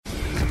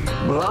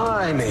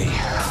Blimey.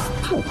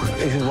 Ooh,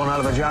 this is one out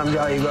of a jam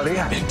jar you got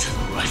here.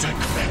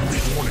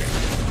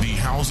 The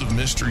House of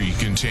Mystery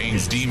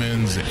contains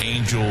demons,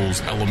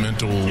 angels,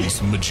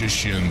 elementals,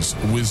 magicians,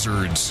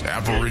 wizards,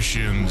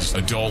 apparitions,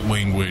 adult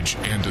language,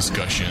 and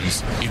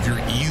discussions. If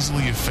you're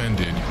easily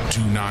offended,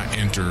 do not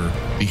enter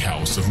the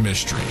House of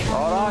Mystery.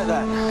 All right,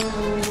 then.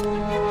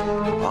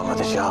 On with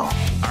the show.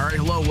 All right,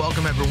 hello,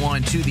 welcome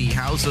everyone to the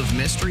House of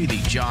Mystery, the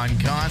John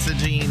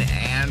Constantine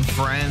and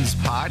Friends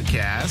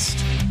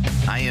podcast.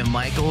 I am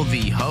Michael,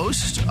 the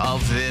host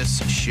of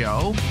this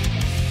show,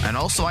 and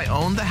also I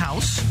own the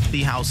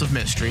House of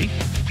Mystery,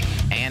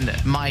 and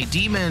my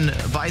demon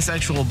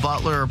bisexual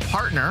butler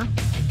partner,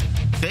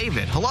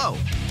 David. Hello.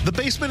 The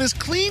basement is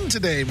clean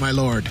today, my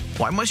lord.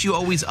 Why must you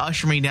always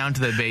usher me down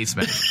to the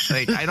basement?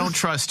 Like, I don't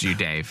trust you,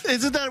 Dave.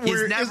 Isn't that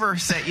weird?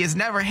 He's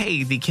never,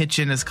 hey, the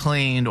kitchen is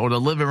cleaned or the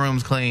living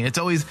room's clean. It's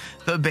always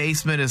the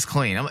basement is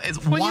clean.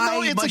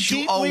 Why must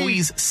you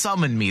always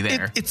summon me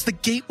there? It's the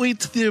gateway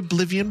to the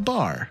Oblivion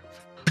Bar.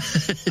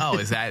 Oh,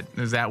 is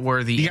that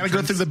where the you got to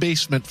go through the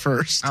basement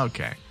first?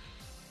 Okay,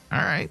 all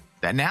right.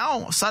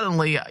 Now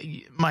suddenly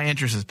my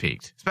interest is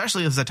piqued,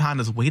 especially as the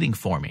time is waiting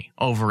for me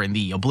over in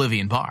the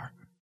Oblivion Bar.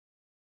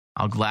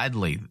 I'll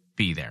gladly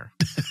be there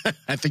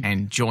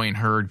and join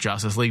her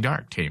Justice League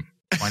Dark team.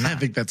 Why not? I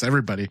think that's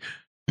everybody.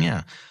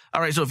 Yeah.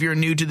 All right. So if you're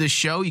new to this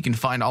show, you can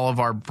find all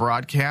of our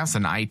broadcasts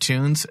on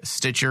iTunes,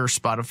 Stitcher,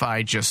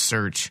 Spotify. Just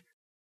search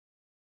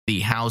the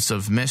House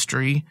of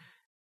Mystery.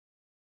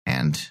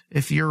 And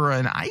if you're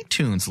an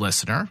iTunes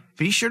listener,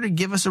 be sure to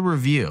give us a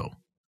review.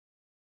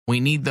 We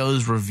need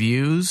those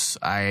reviews.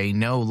 I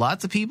know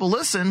lots of people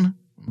listen,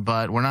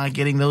 but we're not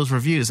getting those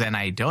reviews, and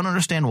I don't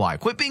understand why.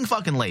 Quit being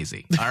fucking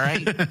lazy, all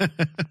right?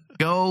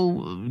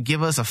 Go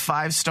give us a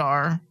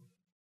 5-star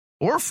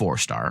or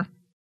 4-star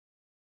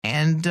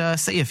and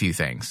say a few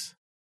things.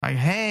 Like,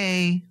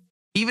 hey,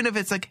 even if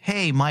it's like,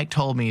 hey, Mike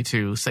told me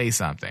to say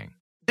something.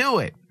 Do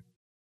it.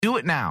 Do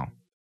it now.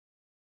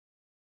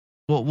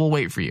 We'll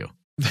wait for you.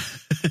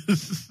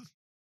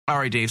 All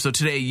right, Dave. So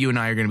today you and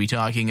I are going to be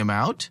talking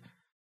about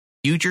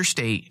Future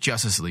State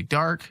Justice League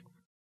Dark,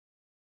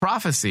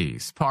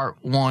 Prophéties, Part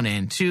 1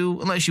 and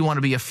 2, unless you want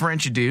to be a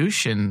French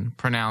douche and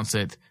pronounce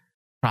it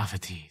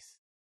Prophéties.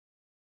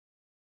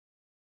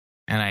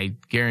 And I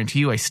guarantee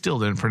you I still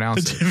didn't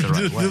pronounce it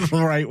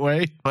the right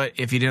way. But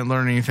if you didn't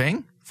learn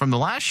anything from the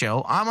last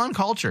show, I'm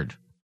uncultured,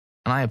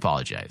 and I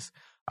apologize.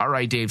 All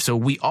right, Dave, so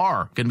we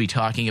are going to be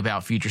talking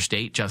about Future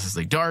State Justice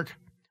League Dark,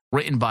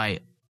 written by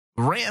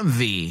Ram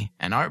V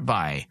and art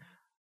by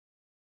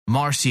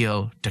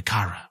Marcio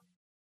Takara.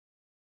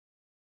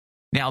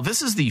 Now,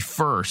 this is the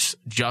first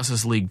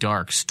Justice League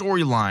Dark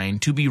storyline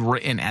to be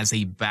written as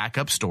a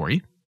backup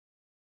story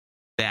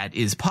that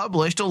is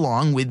published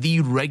along with the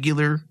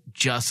regular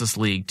Justice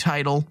League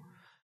title.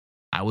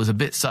 I was a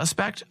bit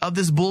suspect of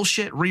this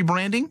bullshit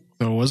rebranding.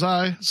 So was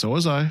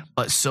I.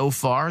 But so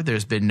far,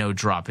 there's been no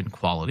drop in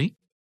quality,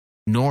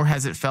 nor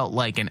has it felt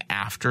like an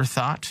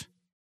afterthought,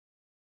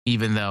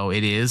 even though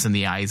it is in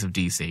the eyes of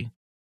DC.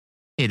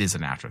 It is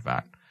an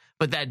afterthought.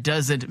 But that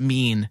doesn't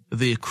mean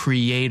the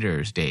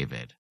creators,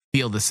 David,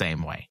 feel the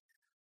same way.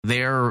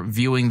 They're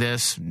viewing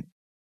this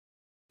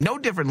no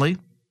differently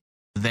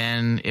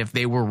than if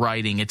they were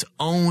writing its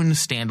own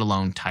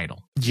standalone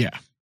title. Yeah.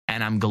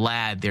 And I'm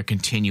glad they're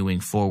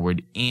continuing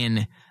forward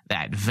in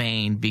that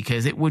vein,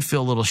 because it would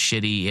feel a little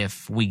shitty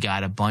if we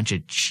got a bunch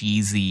of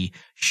cheesy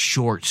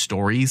short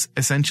stories,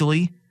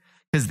 essentially.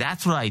 Because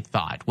that's what I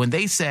thought when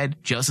they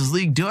said Justice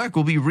League Dark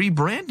will be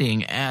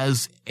rebranding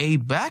as a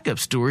backup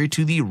story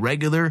to the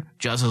regular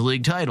Justice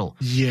League title.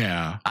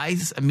 Yeah. I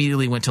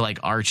immediately went to like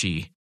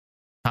Archie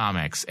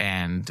comics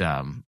and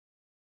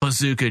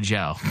Bazooka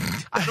Joe.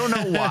 I don't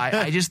know why.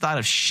 I just thought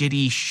of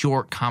shitty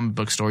short comic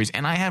book stories.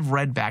 And I have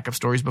read backup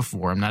stories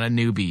before. I'm not a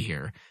newbie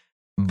here.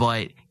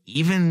 But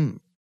even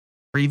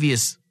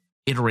previous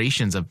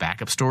iterations of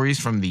backup stories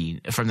from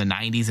the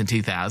 90s and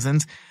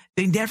 2000s,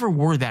 they never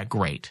were that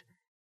great,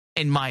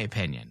 in my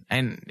opinion.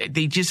 And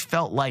they just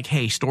felt like,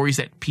 hey, stories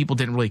that people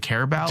didn't really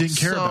care about.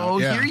 So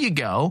here you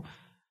go.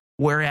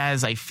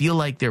 Whereas I feel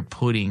like they're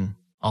putting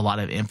a lot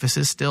of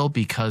emphasis still,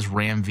 because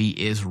Ram V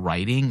is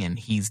writing and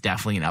he's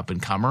definitely an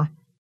up-and-comer.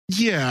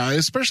 Yeah,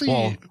 especially...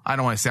 Well, I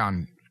don't want to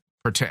sound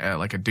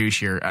like a douche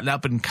here. An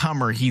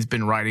up-and-comer, he's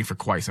been writing for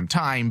quite some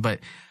time,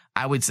 but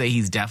I would say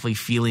he's definitely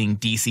feeling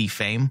DC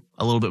fame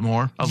a little bit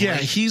more. Yeah,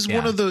 he's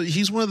one of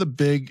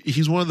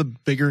the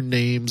bigger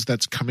names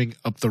that's coming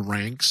up the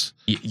ranks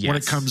when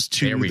it comes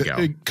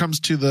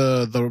to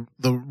the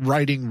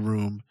writing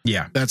room.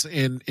 Yeah, that's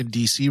in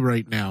DC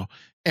right now.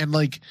 And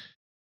like,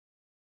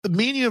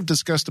 me and you have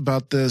discussed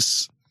about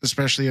this,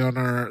 especially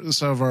on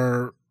some of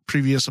our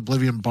previous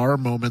Oblivion Bar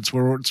moments,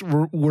 where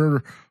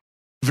we're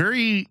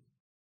very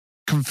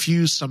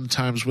confused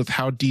sometimes with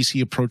how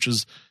DC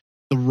approaches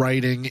the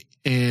writing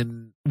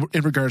in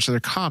regards to their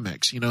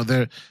comics. You know,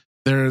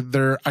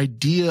 their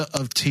idea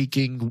of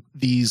taking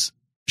these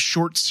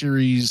short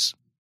series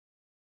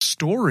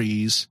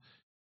stories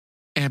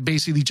and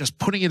basically just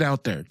putting it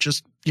out there.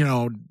 Just, you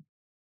know,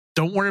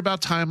 don't worry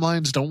about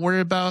timelines. Don't worry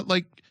about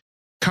like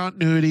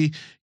continuity.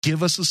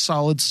 Give us a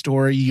solid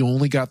story. You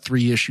only got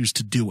 3 issues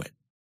to do it.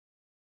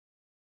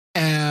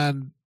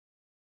 And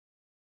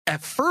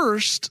at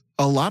first,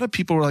 a lot of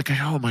people were like,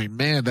 oh my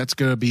man, that's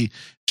going to be,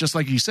 just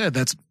like you said,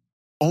 that's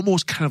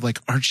almost kind of like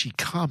Archie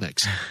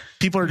comics.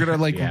 People are going to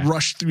like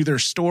rush through their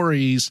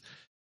stories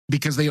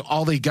because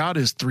all they got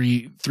is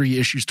three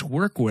issues to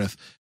work with.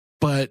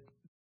 But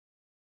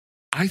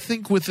I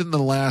think within the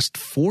last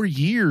 4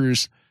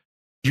 years,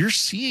 you're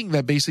seeing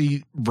that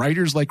basically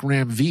writers like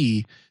Ram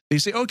V, they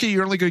say, okay,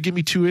 you're only going to give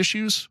me 2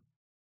 issues.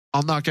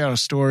 I'll knock out a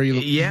story.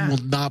 You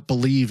will not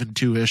believe in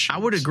 2 issues. I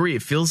would agree.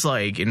 It feels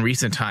like in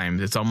recent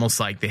times, it's almost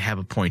like they have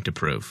a point to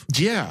prove.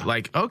 Yeah.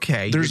 Like,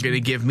 okay, you're going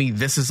to give me,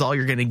 this is all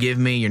you're going to give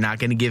me. You're not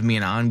going to give me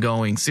an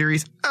ongoing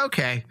series.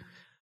 Okay.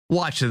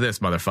 Watch this,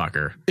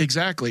 motherfucker.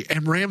 Exactly.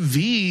 And Ram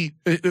V,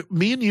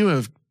 me and you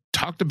have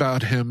talked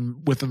about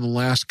him within the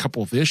last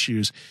couple of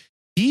issues.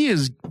 He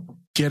is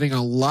getting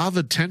a lot of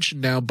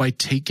attention now by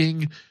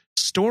taking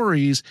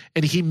stories,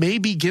 and he may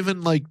be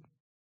given like,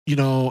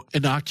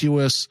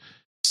 innocuous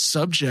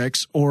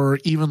subjects or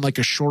even like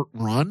a short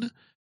run,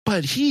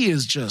 but he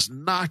is just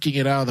knocking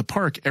it out of the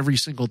park every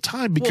single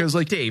time because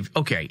Dave,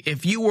 okay,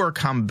 if you were a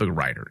comic book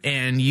writer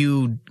and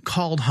you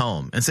called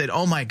home and said,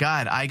 oh my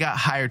God, I got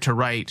hired to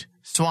write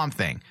Swamp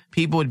Thing,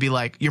 people would be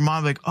like, your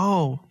mom would be like,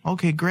 oh,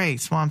 okay,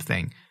 great, Swamp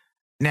Thing.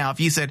 Now,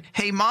 if you said,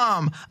 hey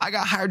mom, I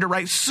got hired to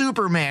write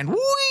Superman,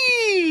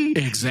 whee!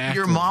 Exactly.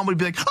 Your mom would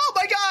be like, oh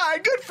my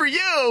God, good for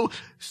you.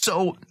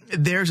 So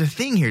there's a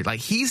thing here. Like,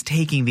 he's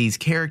taking these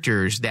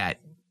characters that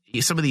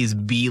some of these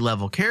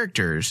B-level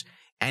characters,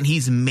 and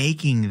he's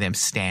making them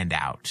stand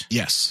out.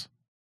 Yes.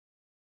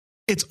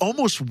 It's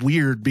almost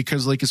weird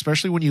because, like,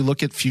 especially when you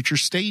look at Future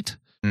State,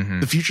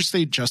 the Future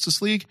State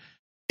Justice League,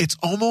 it's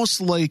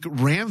almost like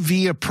Ram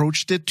V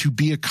approached it to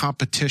be a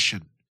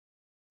competition.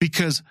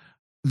 Because,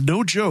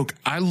 no joke,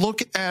 I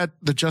look at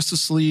the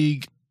Justice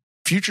League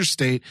Future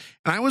State,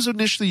 and I was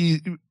initially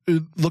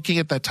looking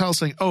at that title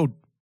saying, oh,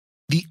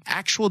 the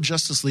actual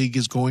Justice League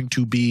is going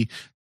to be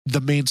the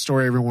main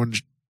story everyone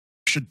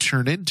should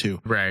turn into.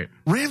 Right.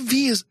 Ram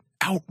V is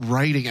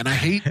outwriting, and I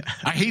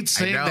hate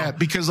saying that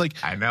because, like,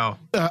 I know.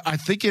 I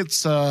think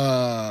it's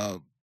I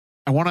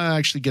want to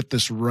actually get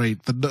this right.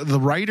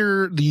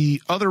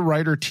 The other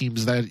writer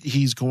teams that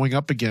he's going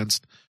up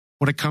against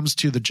when it comes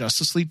to the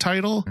Justice League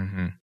title,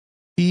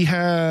 he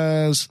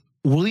has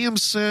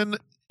Williamson.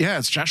 Yeah,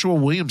 it's Joshua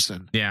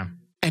Williamson. Yeah.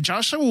 And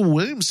Joshua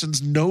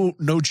Williamson's no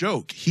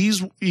joke. He's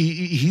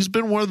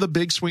been one of the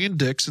big swinging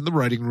dicks in the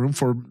writing room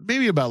for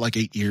maybe about like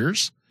 8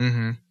 years.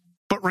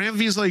 But Ram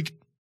V is like,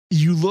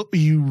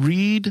 you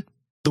read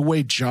the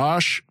way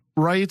Josh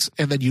writes,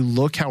 and then you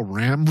look how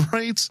Ram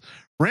writes.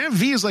 Ram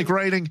V is like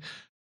writing,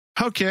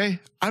 okay,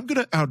 I'm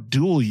going to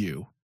outduel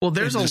you. Well,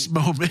 there's this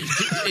moment.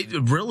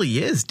 It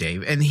really is,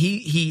 Dave, and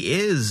he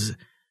is.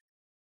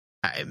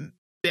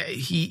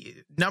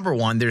 Number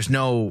one, there's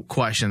no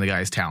question the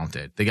guy's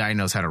talented. The guy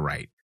knows how to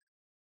write.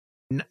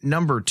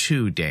 Number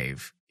 2,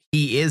 Dave,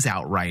 he is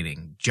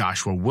outwriting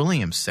Joshua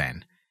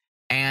Williamson,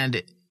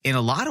 and in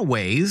a lot of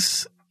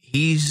ways,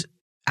 he's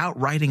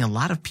outwriting a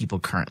lot of people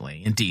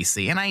currently in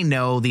DC. And I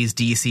know these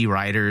DC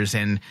writers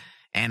and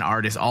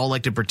artists all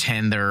like to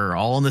pretend they're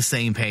all on the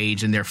same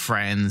page and they're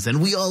friends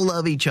and we all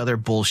love each other.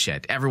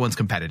 Bullshit. Everyone's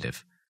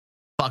competitive.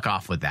 Fuck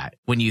off with that.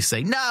 When you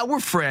say, nah, we're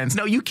friends.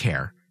 No, you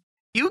care.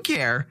 You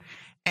care.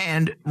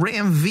 And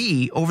Ram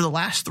V over the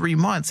last 3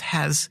 months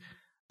has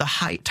the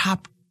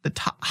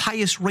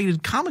highest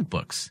rated comic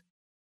books.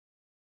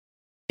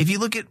 If you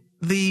look at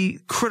the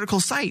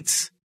critical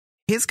sites,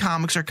 his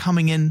comics are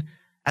coming in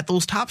at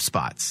those top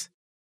spots.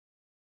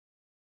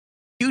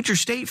 Future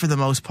State, for the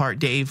most part,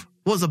 Dave,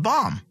 was a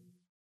bomb.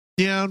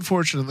 Yeah,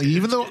 unfortunately,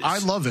 even though I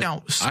love it.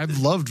 Now, I've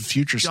loved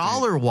Future State.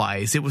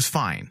 Dollar-wise, it was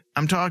fine.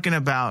 I'm talking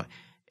about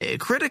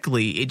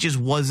critically, it just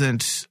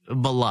wasn't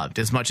beloved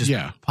as much as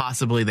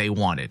possibly they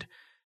wanted.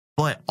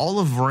 But all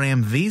of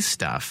Ram V's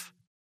stuff,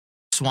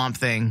 Swamp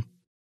Thing,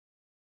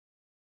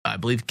 I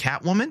believe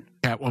Catwoman,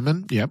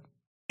 yep,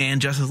 and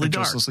Justice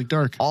League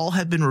Dark, all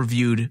have been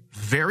reviewed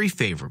very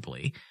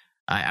favorably.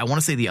 I want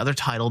to say the other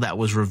title that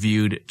was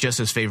reviewed just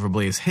as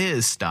favorably as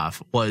his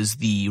stuff was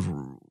the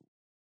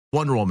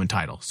Wonder Woman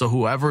title. So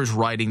whoever is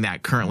writing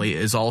that currently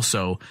is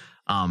also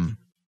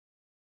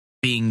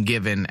being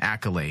given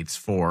accolades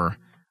for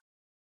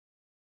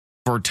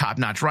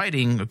top-notch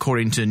writing,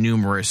 according to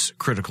numerous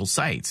critical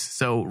sites.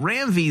 So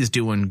Ram V is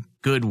doing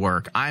good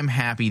work. I'm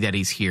happy that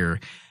he's here.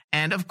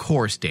 And of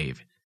course,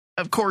 Dave,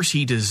 of course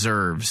he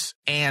deserves,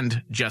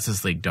 and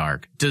Justice League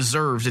Dark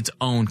deserves its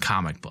own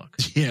comic book.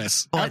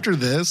 Yes. But, after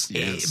this,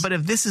 yes. But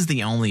if this is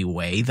the only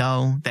way,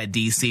 though, that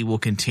DC will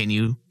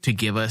continue to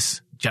give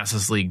us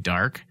Justice League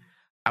Dark,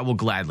 I will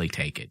gladly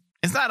take it.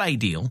 It's not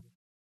ideal,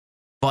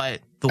 but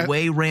the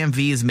way Ram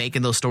V is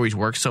making those stories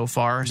work so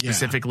far,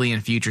 specifically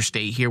in Future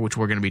State here, which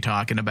we're going to be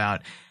talking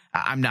about,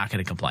 I'm not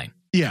going to complain.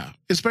 Yeah,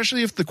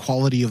 especially if the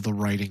quality of the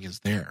writing is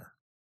there.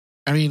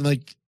 I mean,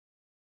 like,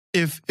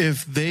 if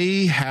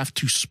they have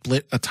to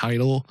split a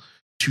title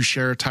to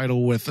share a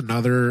title with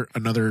another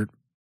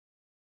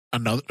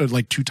another,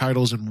 like 2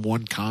 titles in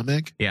one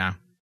comic. Yeah.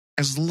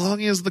 As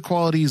long as the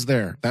quality is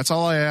there, that's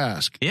all I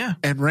ask. Yeah.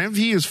 And Ram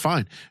V is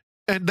fine.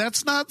 And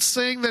that's not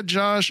saying that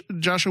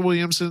Joshua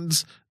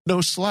Williamson's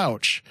no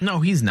slouch. No,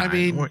 he's not. I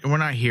mean, we're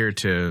not here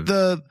to.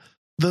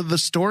 The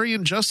story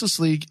in Justice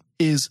League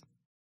is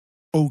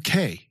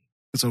okay.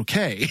 It's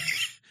okay.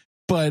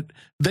 But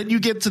then you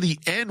get to the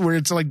end where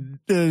it's like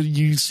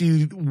you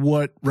see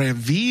what Ram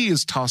V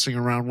is tossing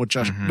around with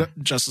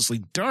Justice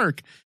League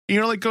Dark. And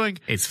you're like going,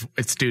 it's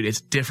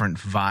different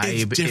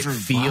vibe. It's different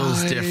it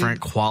feels vibe. different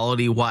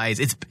quality wise.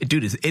 It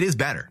is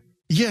better.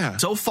 Yeah.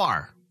 So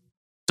far.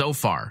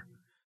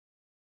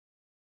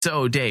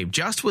 So Dave,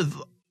 just with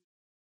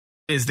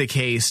is the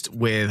case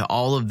with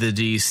all of the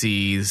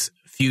DC's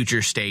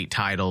future state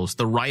titles,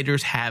 the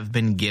writers have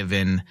been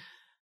given,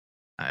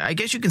 I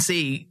guess you can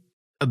say,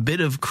 a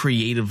bit of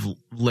creative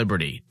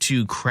liberty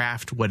to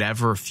craft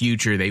whatever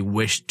future they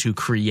wish to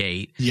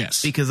create.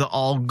 Yes. Because it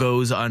all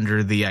goes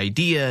under the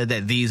idea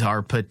that these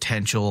are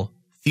potential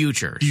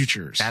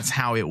futures. That's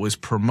how it was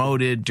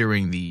promoted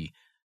during the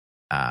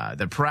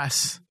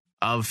press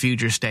of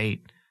Future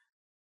State.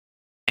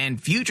 And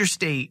Future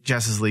State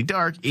Justice League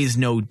Dark is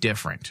no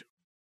different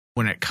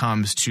when it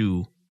comes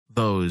to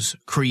those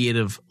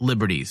creative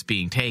liberties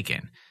being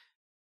taken.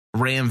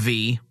 Ram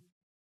V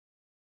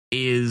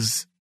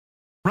is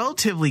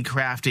relatively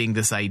crafting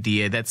this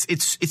idea that's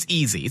it's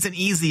easy. It's an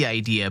easy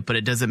idea, but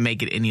it doesn't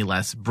make it any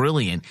less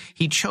brilliant.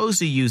 He chose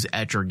to use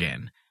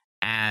Etrigan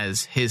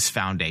as his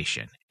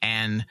foundation,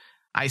 and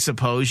I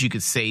suppose you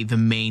could say the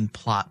main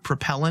plot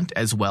propellant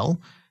as well.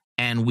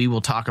 And we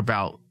will talk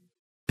about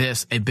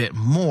this a bit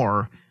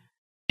more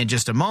in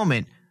just a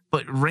moment.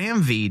 But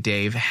Ram V,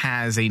 Dave,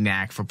 has a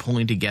knack for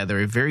pulling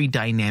together a very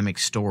dynamic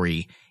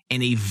story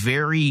in a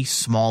very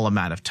small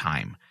amount of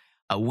time.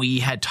 We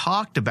had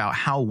talked about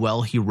how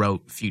well he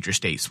wrote Future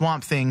State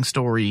Swamp Thing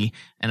story,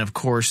 and of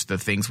course the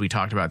things we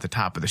talked about at the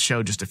top of the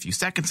show just a few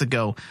seconds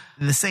ago.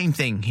 The same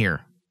thing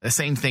here. The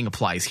same thing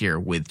applies here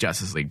with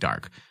Justice League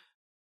Dark.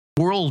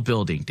 World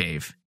building,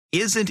 Dave,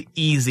 isn't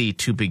easy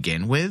to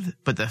begin with,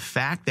 but the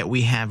fact that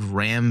we have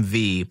Ram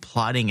V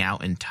plotting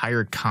out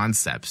entire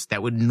concepts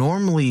that would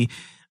normally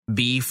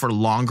be for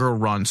longer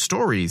run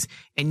stories,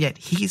 and yet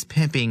he's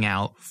pimping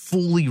out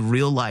fully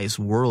realized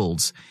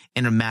worlds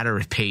in a matter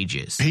of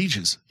pages.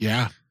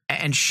 Yeah.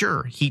 And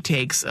sure, he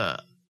takes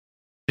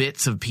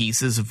bits of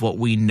pieces of what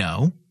we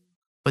know,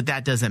 but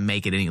that doesn't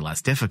make it any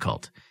less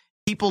difficult.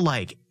 People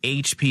like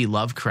H.P.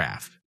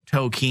 Lovecraft,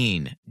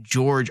 Tolkien,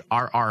 George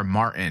R.R.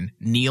 Martin,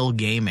 Neil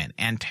Gaiman,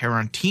 and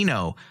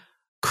Tarantino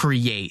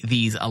create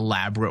these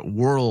elaborate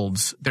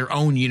worlds, their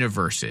own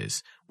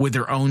universes, with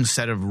their own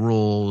set of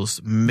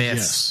rules,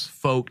 myths,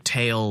 folk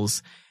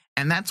tales.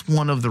 And that's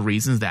one of the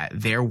reasons that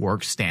their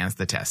work stands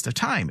the test of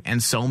time.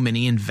 And so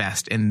many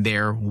invest in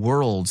their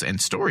worlds and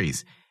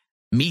stories.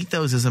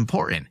 Mythos is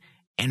important.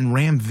 And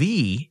Ram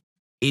V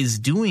is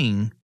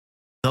doing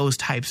those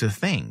types of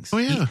things. Oh,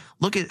 yeah.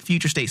 Look at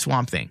Future State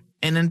Swamp Thing.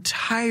 An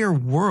entire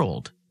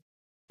world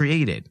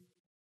created,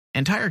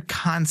 entire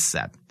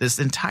concept, this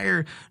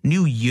entire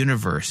new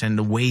universe and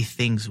the way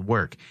things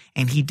work.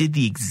 And he did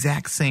the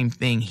exact same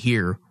thing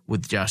here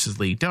with Justice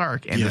League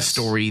Dark and the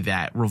story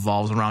that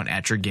revolves around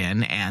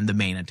Etrigan and the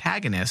main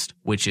antagonist,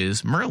 which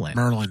is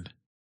Merlin.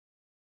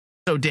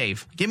 So,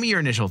 Dave, give me your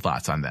initial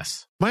thoughts on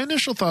this. My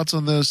initial thoughts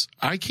on this,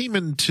 I came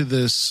into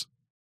this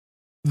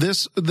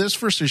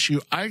first issue.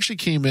 I actually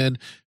came in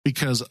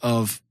because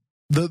of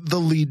the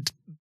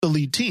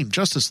lead team,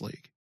 Justice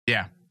League.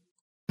 Yeah.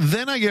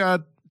 Then I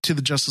got to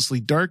the Justice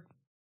League Dark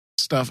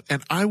stuff,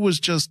 and I was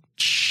just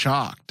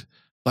shocked.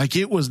 Like,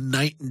 it was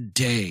night and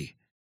day.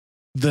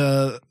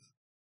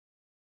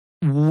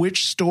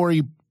 Which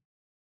story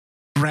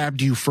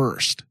grabbed you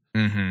first?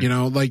 Mm-hmm. You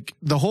know, like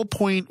the whole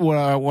point. What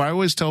I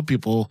always tell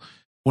people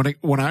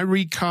when I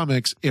read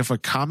comics, if a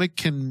comic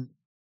can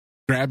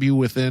grab you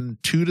within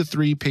 2 to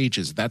 3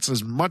 pages, that's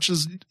as much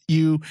as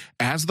you,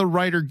 as the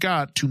writer,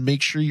 got to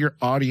make sure your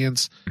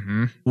audience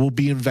will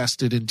be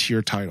invested into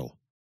your title.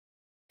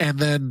 And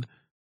then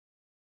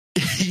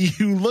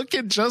you look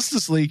at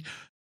Justice League.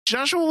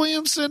 Joshua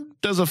Williamson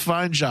does a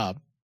fine job.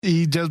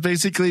 He does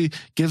basically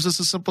gives us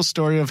a simple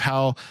story of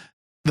how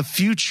the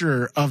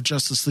future of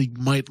Justice League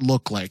might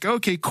look like.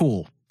 Okay,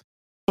 cool.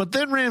 But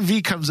then Ram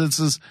V comes in and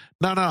says,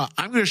 no,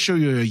 I'm going to show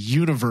you a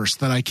universe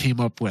that I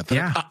came up with.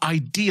 Yeah. An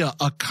idea,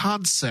 a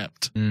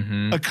concept.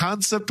 A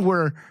concept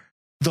where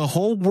the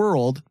whole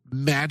world,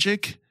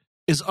 magic,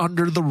 is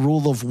under the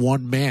rule of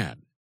one man.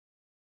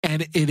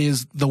 And it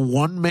is the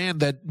one man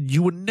that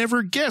you would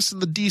never guess in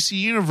the DC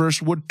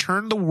universe would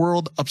turn the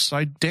world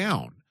upside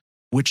down,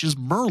 which is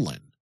Merlin.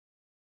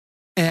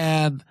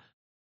 And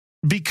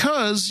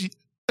because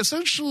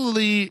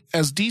essentially,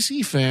 as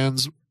DC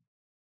fans,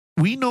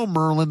 we know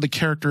Merlin, the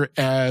character,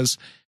 as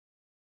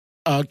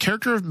a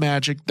character of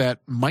magic that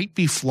might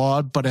be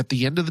flawed, but at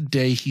the end of the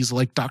day, he's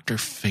like Dr.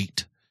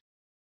 Fate.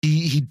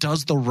 He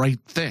does the right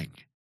thing.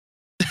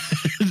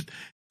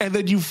 And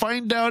then you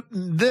find out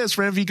in this,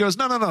 Ram V goes,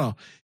 no.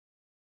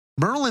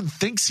 Merlin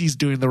thinks he's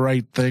doing the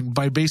right thing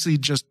by basically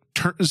just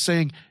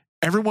saying,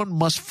 Everyone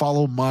must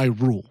follow my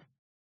rule.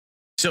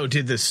 So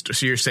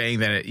you're saying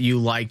that you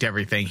liked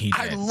everything he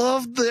did? I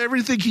loved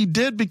everything he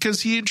did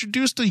because he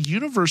introduced a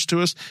universe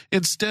to us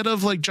instead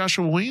of like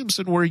Joshua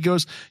Williamson, where he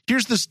goes,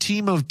 here's this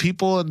team of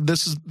people and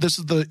this is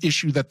the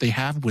issue that they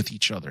have with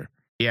each other.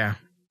 Yeah.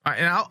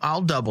 And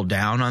I'll double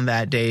down on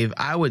that, Dave.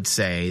 I would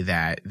say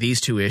that these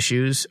two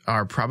issues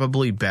are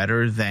probably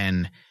better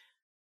than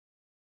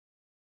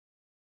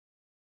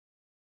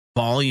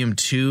volume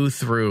 2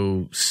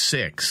 through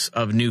 6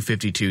 of New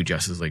 52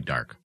 Justice League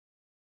Dark.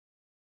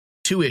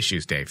 2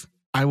 issues, Dave.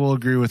 I will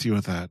agree with you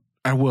with that.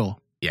 I will.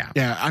 Yeah.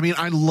 Yeah. I mean,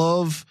 I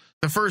love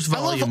the first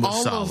volume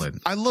was solid.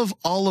 I love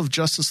all of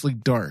Justice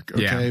League Dark.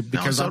 Okay.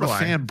 Because I'm a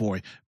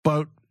fanboy.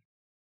 But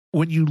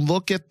when you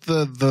look at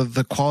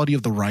the quality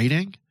of the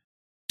writing,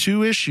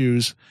 2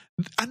 issues.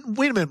 And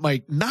wait a minute,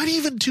 Mike, not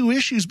even 2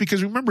 issues,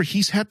 because remember,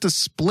 he's had to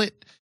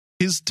split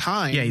his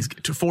time. Yeah. He's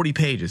to 40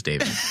 pages,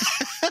 David.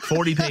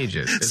 40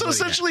 pages. So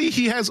essentially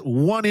he has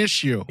 1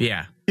 issue.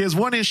 Yeah. He has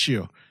 1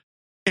 issue.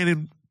 And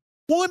in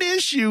 1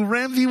 issue,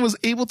 Ramvi was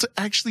able to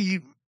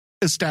actually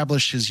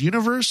establish his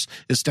universe,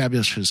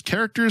 establish his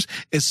characters,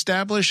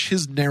 establish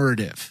his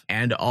narrative.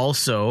 And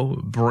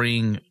also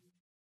bring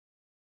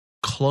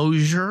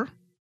closure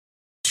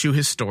to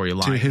his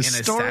storyline in a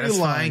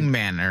satisfying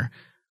manner,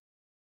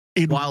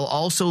 while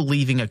also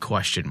leaving a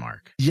question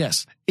mark.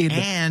 Yes.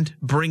 And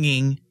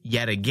bringing,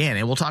 yet again,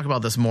 and we'll talk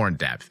about this more in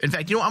depth. In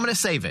fact, I'm going to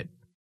save it.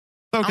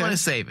 Okay. I'm going to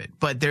save it.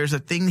 But there's a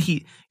thing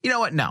you know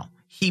what? No.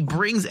 He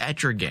brings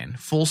Etrigan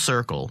full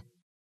circle,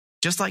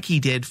 just like he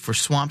did for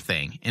Swamp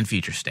Thing in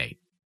Future State.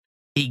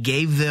 He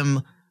gave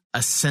them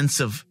a sense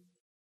of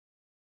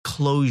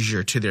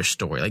closure to their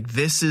story. Like,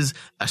 this is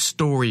a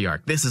story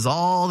arc. This is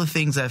all the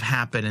things that have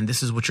happened, and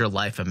this is what your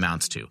life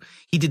amounts to.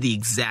 He did the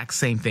exact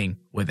same thing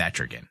with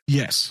Etrigan.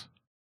 Yes.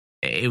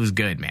 It was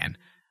good, man.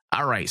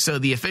 All right, so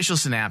the official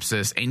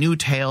synopsis, a new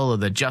tale of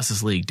the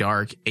Justice League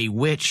Dark, a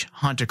witch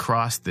hunt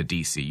across the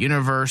DC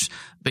universe,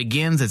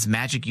 begins as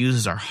magic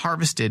users are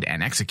harvested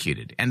and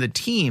executed, and the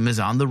team is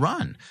on the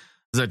run.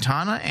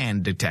 Zatanna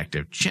and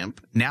Detective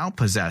Chimp, now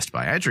possessed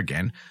by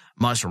Etrigan,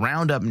 must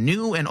round up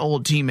new and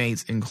old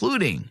teammates,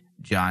 including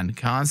John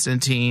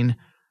Constantine,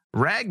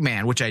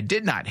 Ragman, which I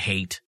did not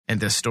hate in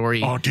this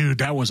story. Oh, dude,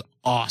 that was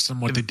awesome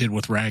what they did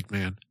with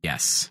Ragman.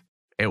 Yes,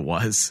 it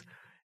was.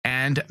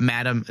 And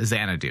Madame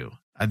Xanadu.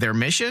 Their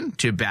mission?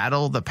 To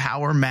battle the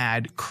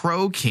power-mad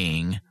Crow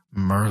King,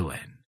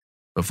 Merlin,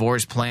 before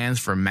his plans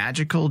for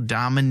magical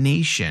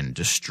domination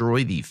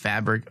destroy the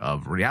fabric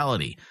of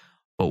reality.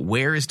 But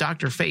where is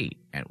Dr. Fate,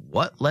 and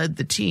what led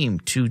the team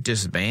to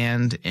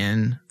disband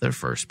in the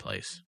first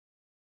place?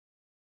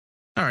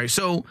 All right,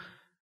 so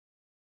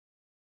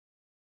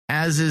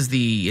as is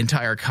the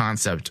entire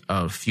concept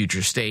of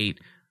Future State,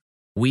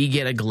 we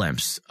get a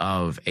glimpse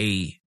of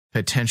a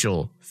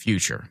potential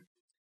future.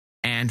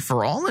 And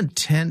for all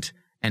intent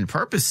and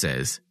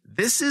purposes,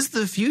 this is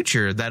the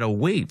future that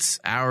awaits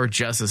our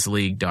Justice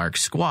League Dark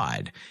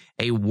Squad,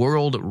 a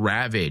world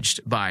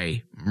ravaged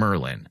by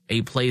Merlin,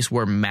 a place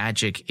where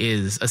magic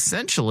is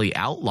essentially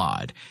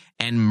outlawed,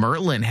 and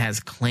Merlin has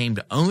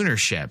claimed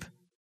ownership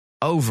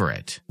over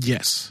it.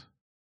 Yes.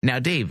 Now,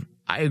 Dave,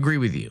 I agree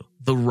with you.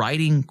 The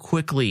writing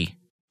quickly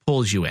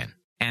pulls you in,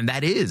 and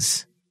that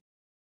is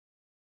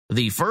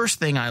the first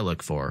thing I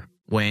look for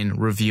when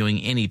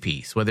reviewing any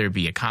piece, whether it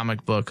be a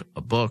comic book,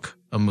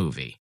 a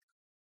movie.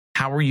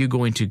 How are you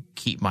going to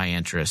keep my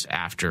interest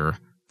after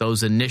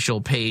those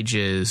initial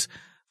pages?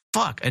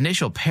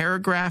 Initial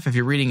paragraph if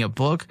you're reading a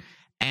book,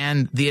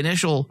 and the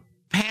initial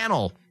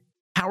panel.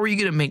 How are you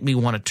going to make me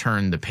want to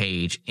turn the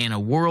page in a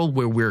world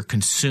where we're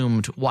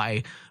consumed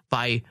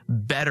by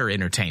better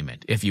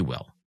entertainment, if you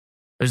will?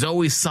 There's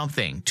always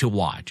something to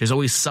watch. There's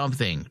always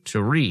something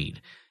to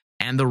read.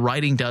 And the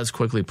writing does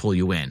quickly pull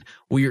you in.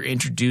 We are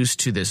introduced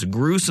to this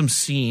gruesome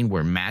scene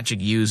where magic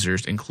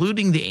users,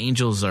 including the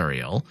angel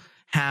Zariel,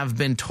 have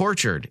been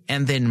tortured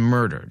and then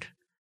murdered.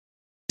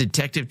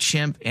 Detective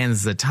Chimp and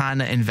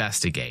Zatanna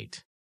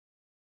investigate.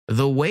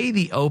 The way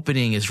the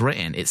opening is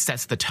written, it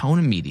sets the tone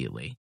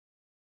immediately.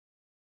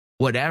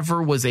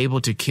 Whatever was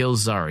able to kill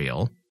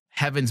Zariel,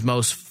 Heaven's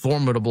most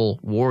formidable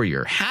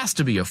warrior, has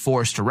to be a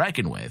force to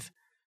reckon with.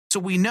 So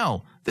we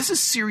know this is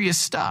serious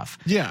stuff.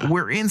 Yeah.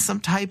 We're in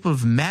some type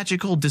of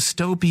magical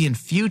dystopian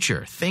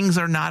future. Things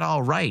are not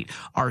all right.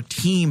 Our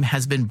team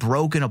has been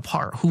broken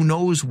apart. Who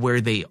knows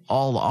where they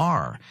all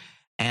are?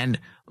 And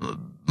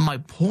my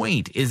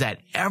point is that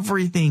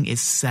everything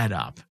is set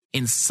up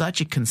in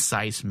such a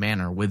concise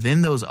manner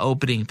within those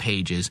opening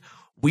pages.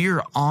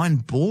 We're on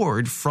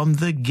board from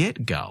the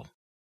get-go.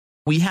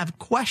 We have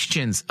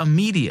questions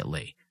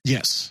immediately.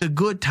 Yes. The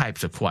good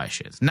types of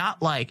questions.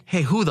 Not like,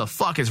 hey, who the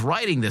fuck is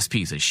writing this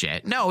piece of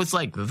shit? No, it's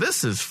like,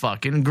 this is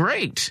fucking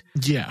great.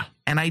 Yeah.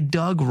 And I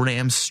dug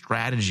Ram's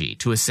strategy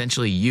to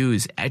essentially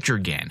use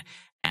Etrigan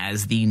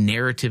as the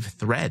narrative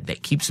thread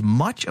that keeps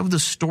much of the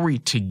story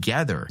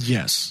together.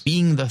 Yes.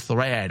 Being the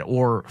thread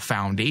or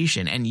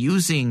foundation, and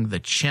using the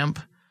Chimp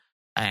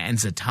and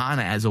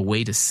Zatanna as a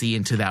way to see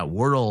into that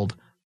world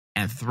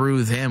and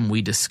through them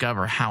we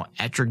discover how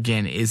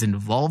Etrigan is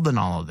involved in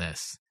all of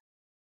this.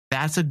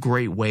 That's a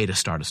great way to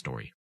start a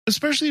story.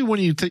 Especially when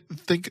you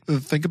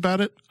think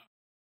about it.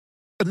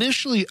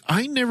 Initially,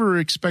 I never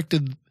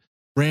expected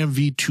Ram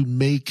V to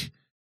make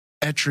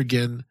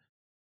Etrigan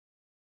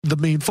the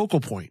main focal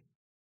point.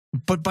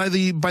 But by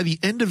the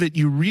end of it,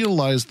 you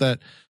realize that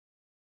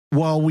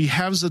while we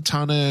have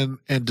Zatanna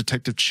and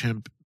Detective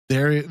Chimp,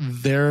 they're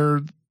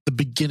the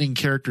beginning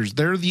characters.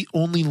 They're the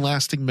only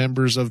lasting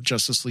members of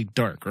Justice League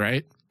Dark,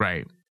 right?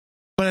 Right.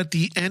 But at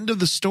the end of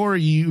the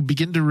story, you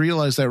begin to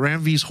realize that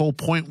Ram V's whole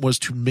point was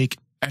to make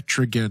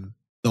Etrigan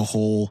the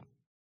whole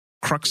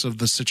crux of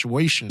the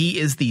situation. He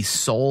is the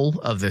soul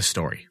of this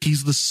story.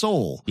 He's the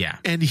soul. Yeah.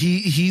 And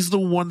he's the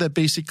one that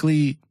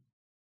basically,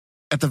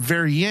 at the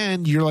very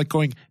end, you're like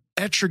going,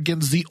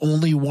 Etrigan's the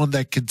only one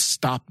that could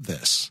stop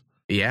this.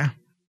 Yeah.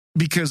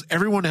 Because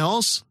everyone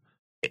else,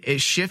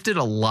 it shifted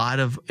a lot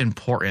of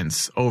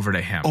importance over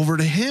to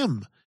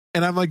him.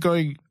 And I'm like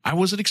going, I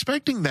wasn't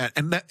expecting that.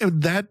 And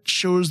that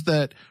shows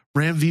that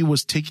Ram V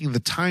was taking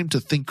the time to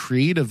think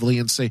creatively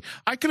and say,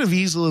 I could have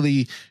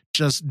easily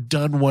just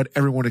done what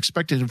everyone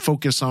expected and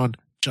focus on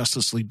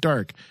Justice League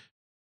Dark.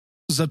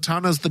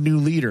 Zatanna's the new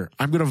leader.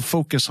 I'm going to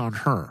focus on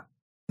her.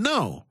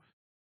 No,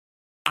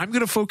 I'm going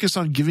to focus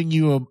on giving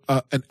you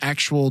an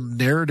actual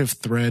narrative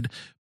thread.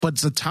 But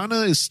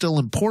Zatanna is still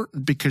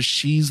important because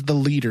she's the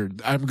leader.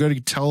 I'm going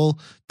to tell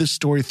this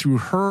story through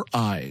her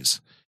eyes.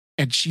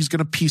 And she's going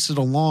to piece it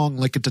along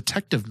like a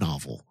detective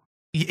novel.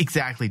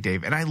 Exactly,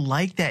 Dave. And I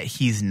like that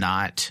he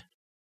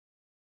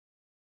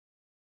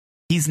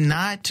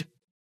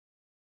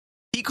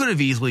could have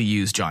easily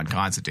used John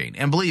Constantine.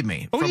 And believe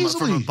me,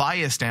 from a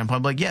bias standpoint,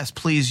 I'm like, yes,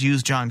 please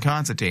use John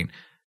Constantine.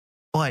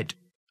 But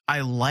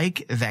I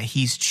like that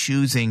he's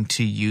choosing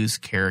to use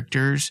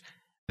characters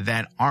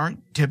that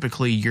aren't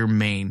typically your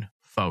main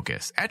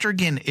focus.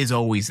 Etrigan is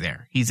always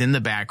there. He's in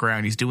the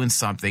background. He's doing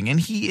something. And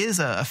he is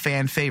a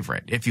fan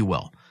favorite, if you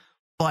will.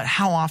 But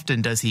how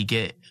often does he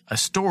get a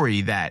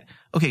story that,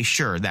 okay,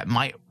 sure, that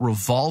might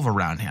revolve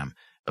around him,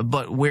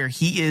 but where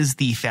he is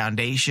the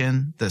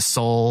foundation, the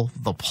soul,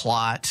 the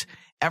plot,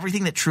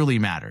 everything that truly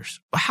matters?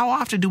 How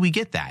often do we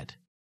get that?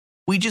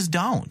 We just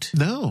don't.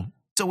 No.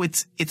 So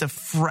it's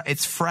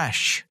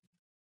fresh,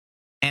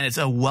 and it's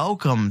a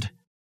welcomed,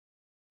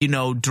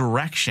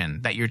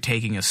 direction that you're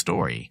taking a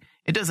story.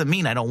 It doesn't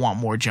mean I don't want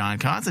more John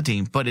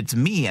Constantine, but it's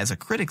me as a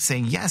critic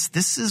saying, yes,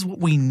 this is what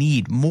we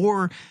need.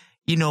 More,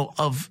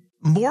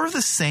 more of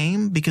the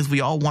same, because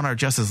we all want our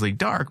Justice League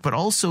Dark, but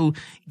also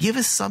give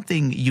us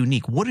something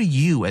unique. What are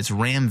you, as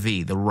Ram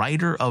V, the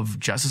writer of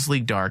Justice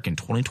League Dark in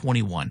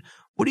 2021,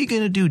 what are you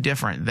going to do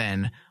different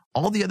than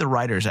all the other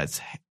writers that's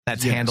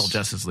handled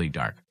Justice League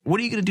Dark? What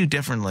are you going to do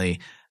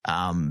differently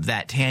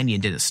that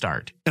Tanyan didn't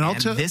start? And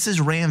this is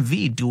Ram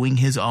V doing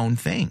his own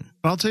thing.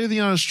 I'll tell you the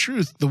honest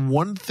truth. The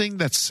one thing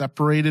that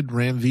separated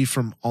Ram V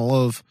from all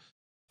of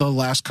the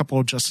last couple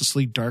of Justice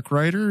League Dark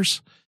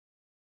writers,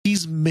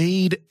 he's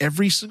made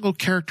every single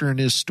character in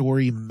his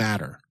story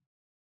matter.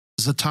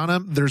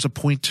 Zatanna, there's a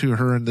point to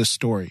her in this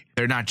story.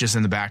 They're not just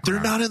in the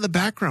background. They're not in the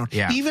background.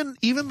 Yeah.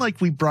 Even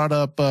like we brought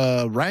up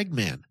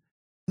Ragman.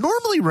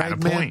 Normally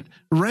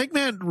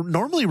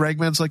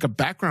Ragman's like a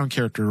background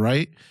character,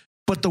 right?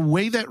 But the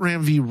way that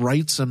Ram V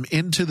writes him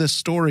into this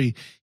story,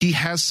 he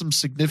has some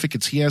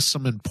significance. He has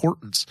some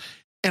importance.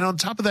 And on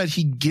top of that,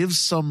 he gives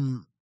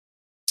some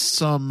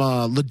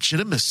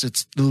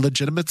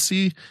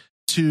legitimacy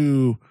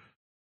to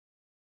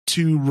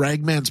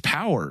Ragman's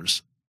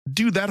powers.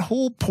 Dude, that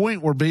whole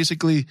point where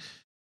basically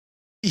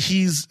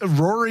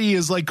Rory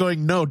is like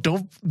going, no,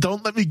 don't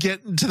let me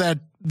get into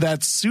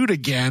that suit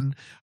again.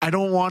 I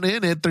don't want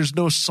in it. There's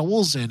no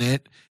souls in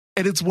it.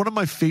 And it's one of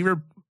my favorite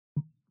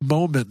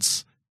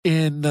moments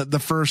in the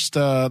first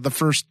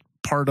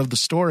part of the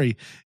story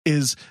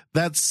is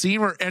that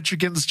scene where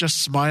Etrigan's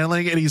just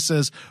smiling and he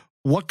says,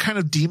 what kind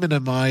of demon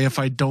am I if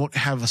I don't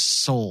have a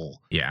soul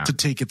to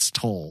take its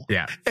toll?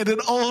 Yeah. And then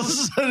all of a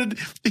sudden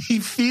he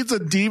feeds a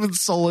demon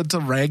soul into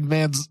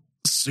Ragman's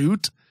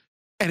suit,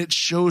 and it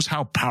shows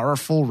how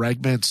powerful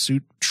Ragman's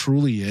suit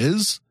truly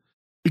is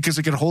because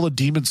it can hold a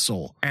demon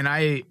soul. And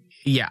I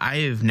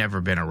have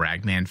never been a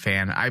Ragman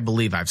fan. I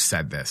believe I've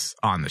said this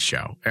on the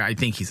show. I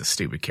think he's a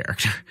stupid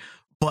character,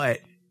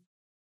 but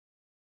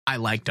I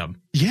liked him.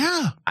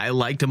 Yeah. I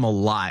liked him a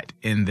lot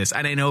in this.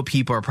 And I know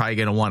people are probably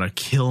going to want to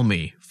kill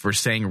me for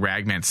saying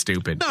Ragman's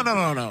stupid.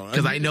 No.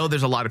 Because I know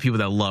there's a lot of people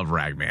that love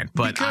Ragman,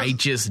 but I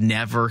just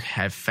never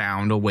have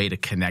found a way to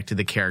connect to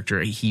the character.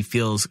 He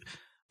feels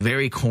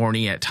very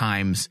corny at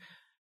times,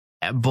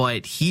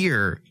 but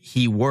here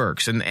he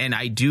works. And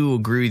I do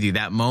agree with you.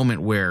 That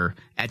moment where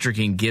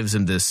Etrigan gives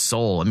him this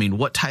soul. I mean,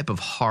 what type of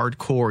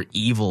hardcore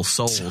evil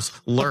souls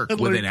lurk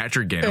within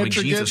Etrigan? I mean,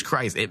 Jesus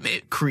Christ.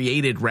 It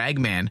created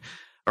Ragman,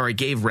 or it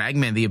gave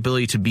Ragman the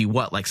ability to be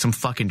what, like some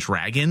fucking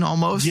dragon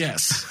almost?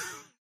 Yes.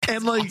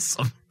 And like,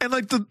 awesome. And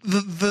like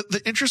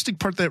the interesting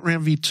part that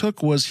Ram V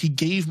took was he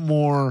gave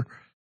more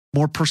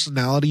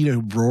personality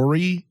to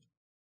Rory,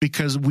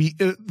 because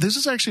this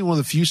is actually one of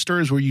the few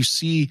stories where you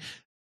see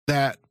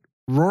that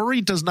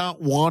Rory does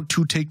not want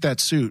to take that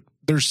suit.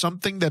 There's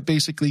something that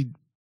basically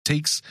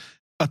takes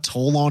a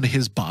toll on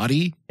his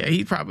body. Yeah,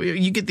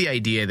 you get the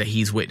idea that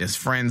he's witnessed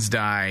friends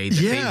die, that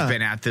they've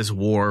been at this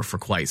war for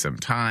quite some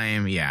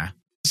time. Yeah.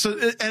 So,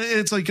 and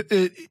it's like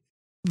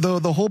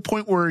the whole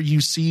point where you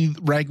see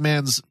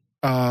Ragman's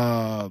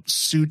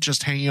suit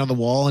just hanging on the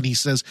wall, and he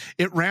says,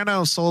 "It ran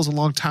out of souls a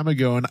long time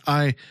ago, and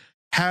I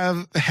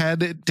have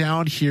had it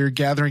down here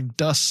gathering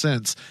dust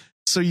since."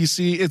 So you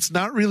see, it's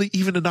not really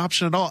even an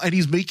option at all. And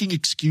he's making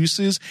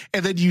excuses.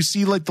 And then you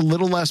see like the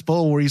little last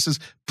bowl where he says,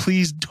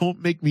 "Please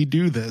don't make me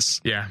do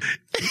this." Yeah.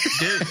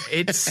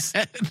 Dude,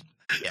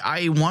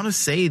 I want to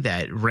say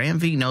that Ram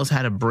V knows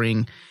how to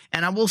bring,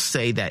 and I will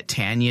say that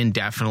Tanyan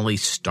definitely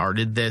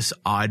started this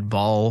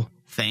oddball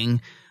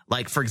thing.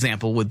 Like, for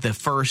example, with the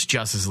first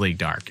Justice League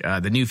Dark,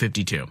 the New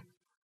 52,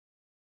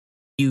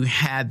 you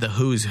had the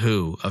who's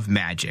who of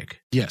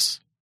magic. Yes.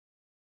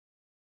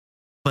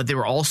 But they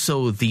were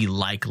also the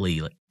likely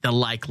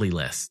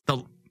list,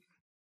 the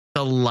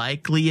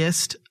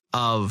likeliest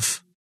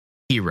of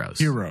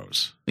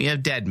heroes. We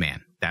have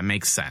Deadman. That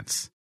makes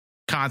sense.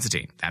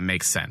 Constantine. That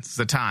makes sense.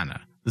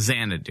 Zatanna,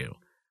 Xanadu,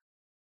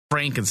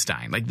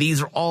 Frankenstein. Like,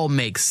 these are all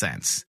make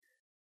sense.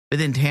 But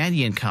then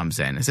Tanyan comes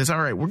in and says,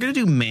 "All right, we're going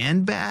to do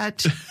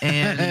Man-Bat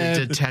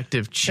and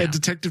Detective Chimp." And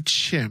Detective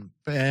Chimp.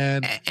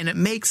 And it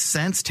makes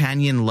sense.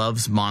 Tanyan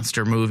loves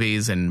monster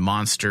movies and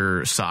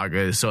monster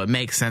sagas, so it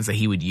makes sense that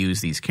he would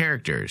use these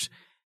characters.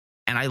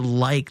 And I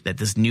like that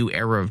this new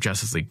era of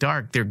Justice League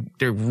Dark,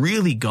 they're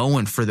really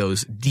going for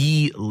those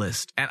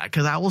D-list. And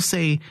because I will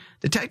say,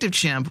 Detective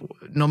Chimp,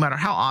 no matter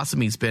how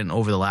awesome he's been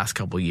over the last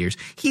couple of years,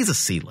 he's a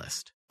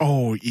C-list.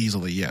 Oh,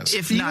 easily, yes.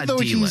 If not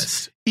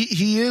D-list.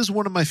 He is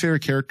one of my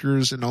favorite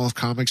characters in all of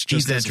comics.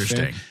 Just he's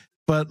interesting.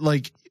 But,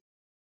 like,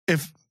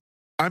 if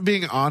I'm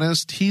being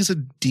honest, he's a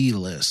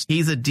D-list.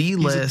 He's a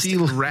D-list.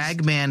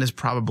 Ragman is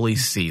probably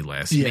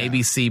C-list,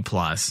 maybe C+.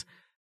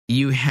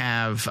 You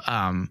have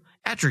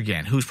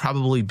Etrigan, who's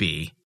probably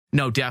B.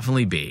 No,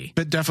 definitely B.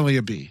 But definitely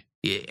a B.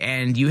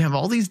 And you have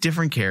all these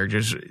different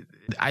characters.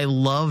 I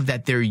love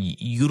that they're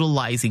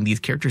utilizing these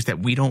characters that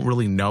we don't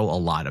really know a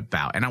lot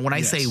about. And when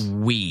I say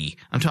we,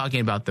 I'm talking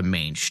about the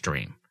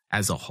mainstream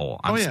as a whole.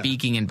 I'm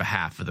speaking in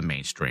behalf of the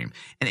mainstream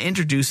and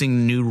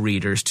introducing new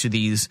readers to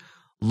these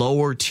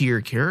lower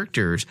tier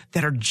characters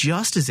that are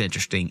just as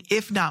interesting,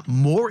 if not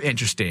more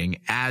interesting,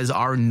 as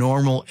our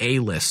normal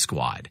A-list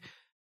squad.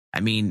 I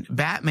mean,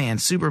 Batman,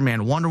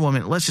 Superman, Wonder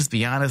Woman, let's just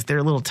be honest, they're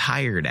a little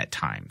tired at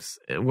times.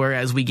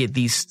 Whereas we get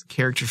these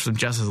characters from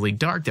Justice League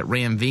Dark that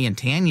Ram V and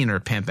Tanyan are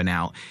pimping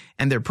out,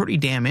 and they're pretty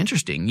damn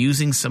interesting,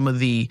 using some of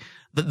the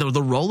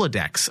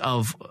Rolodex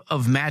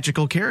of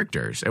magical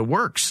characters. It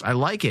works. I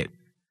like it.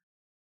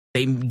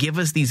 They give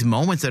us these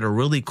moments that are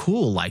really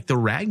cool, like the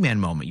Ragman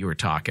moment you were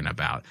talking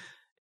about,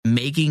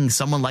 making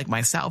someone like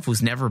myself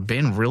who's never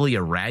been really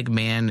a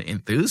Ragman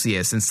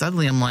enthusiast, and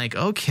suddenly I'm like,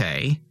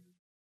 okay,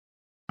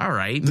 all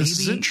right, this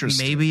is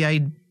interesting. Maybe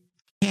I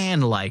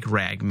can like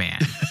Ragman.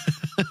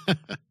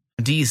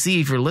 DC,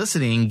 if you're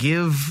listening,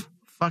 give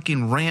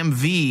fucking Ram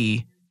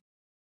V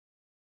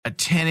a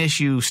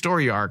 10-issue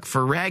story arc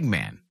for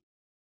Ragman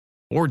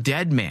or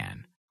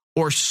Deadman,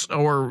 or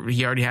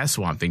he already has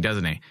Swamp Thing,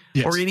 doesn't he?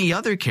 Yes. Or any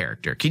other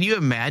character. Can you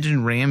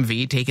imagine Ram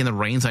V taking the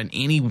reins on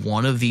any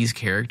one of these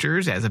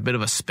characters as a bit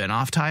of a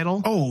spinoff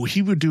title? Oh,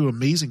 he would do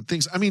amazing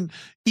things. I mean,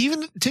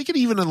 even take it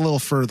even a little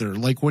further.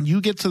 Like when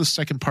you get to the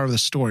second part of the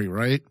story,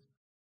 right?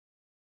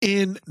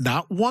 In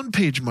not one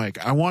page,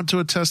 Mike, I want to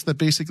attest that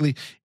basically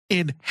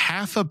in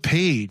half a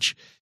page,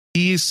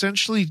 he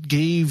essentially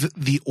gave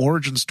the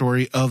origin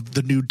story of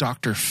the new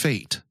Dr.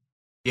 Fate.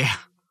 Yeah.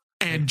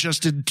 And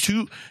just in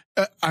two,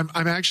 I'm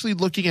actually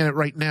looking at it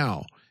right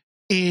now.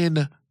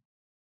 In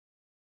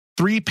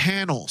 3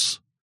 panels,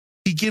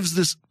 he gives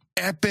this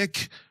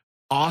epic,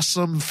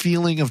 awesome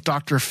feeling of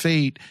Dr.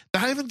 Fate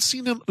that I haven't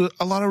seen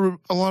a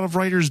lot of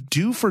writers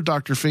do for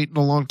Dr. Fate in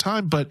a long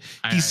time. But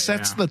he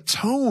sets the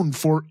tone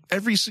for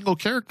every single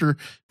character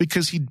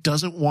because he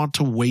doesn't want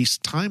to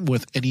waste time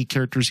with any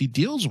characters he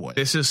deals with.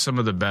 This is some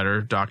of the better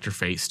Dr.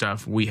 Fate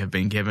stuff we have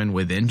been given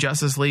within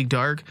Justice League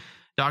Dark.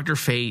 Dr.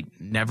 Fate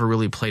never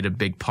really played a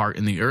big part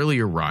in the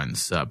earlier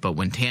runs, but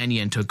when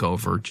Tanyan took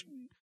over,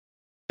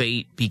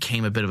 Fate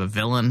became a bit of a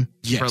villain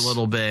for a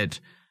little bit,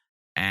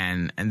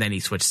 and then he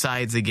switched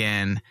sides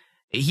again.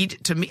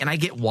 To me, and I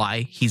get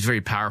why, he's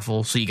very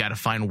powerful, so you got to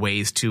find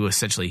ways to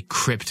essentially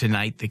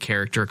kryptonite the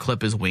character,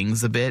 clip his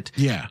wings a bit.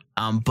 Yeah.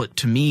 But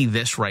to me,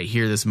 this right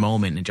here, this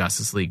moment in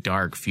Justice League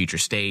Dark, Future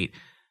State,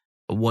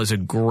 was a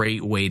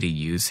great way to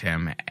use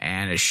him,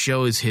 and it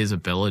shows his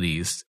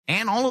abilities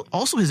and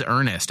also his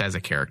earnest as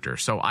a character.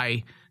 So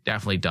I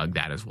definitely dug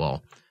that as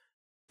well.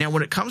 Now,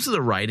 when it comes to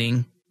the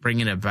writing,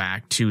 bringing it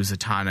back to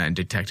Zatanna and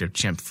Detective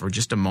Chimp for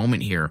just a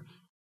moment here,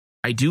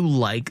 I do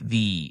like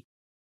the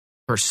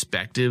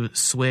perspective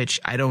switch.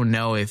 I don't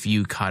know if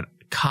you caught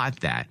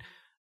that,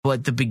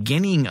 but the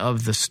beginning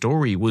of the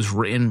story was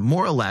written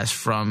more or less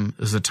from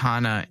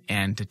Zatanna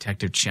and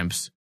Detective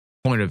Chimp's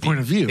point of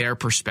view, their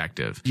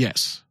perspective.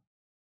 Yes.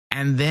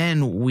 And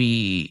then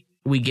we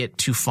we get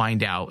to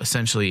find out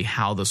essentially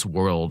how this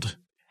world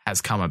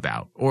has come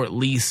about, or at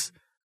least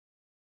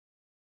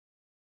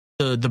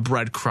the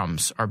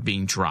breadcrumbs are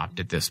being dropped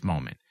at this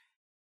moment.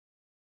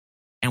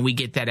 And we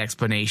get that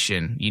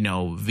explanation,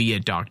 via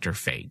Dr.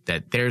 Fate,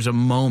 that there's a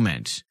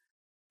moment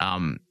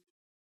in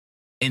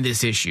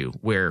this issue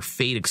where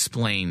Fate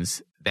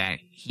explains that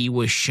he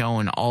was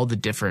shown all the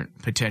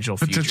different potential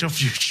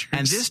futures.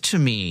 And this, to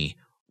me,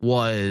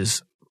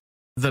 was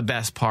the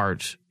best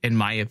part, in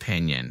my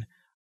opinion,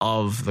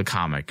 of the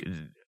comic.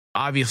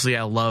 Obviously,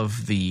 I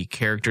love the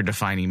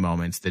character-defining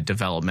moments, the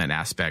development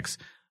aspects,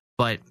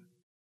 but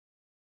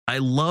I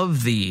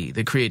love the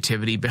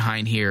creativity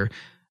behind here.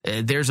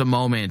 There's a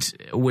moment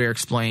where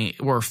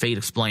Fate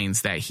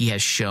explains that he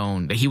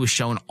was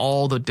shown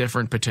all the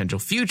different potential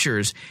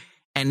futures,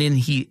 and then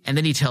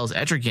he tells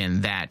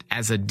Etrigan that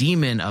as a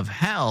demon of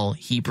hell,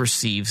 he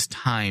perceives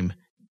time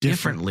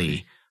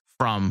differently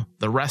from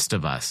the rest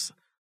of us,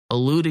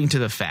 alluding to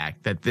the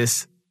fact that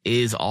this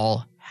is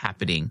all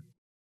happening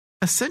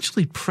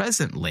essentially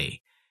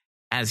presently.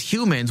 As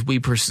humans, we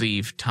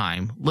perceive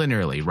time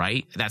linearly,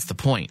 right? That's the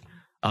point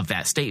of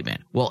that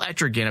statement. Well,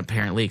 Etrigan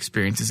apparently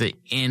experiences it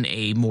in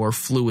a more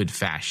fluid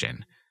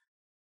fashion.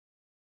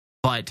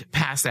 But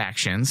past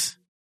actions,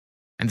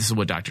 and this is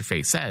what Dr.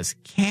 Fate says,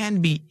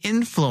 can be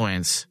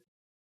influenced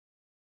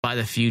by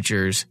the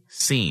futures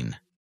seen.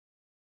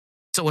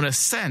 So in a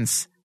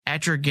sense,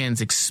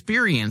 Etrigan's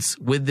experience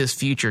with this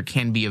future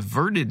can be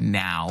averted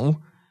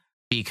now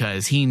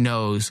because he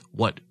knows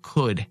what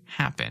could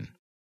happen.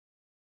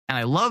 And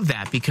I love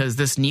that because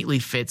this neatly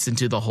fits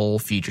into the whole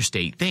future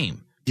state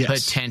theme.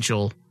 Yes.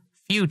 Potential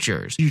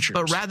futures.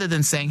 But rather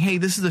than saying, hey,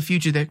 this is the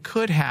future that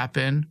could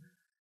happen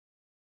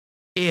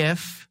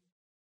if,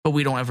 but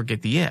we don't ever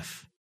get the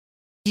if.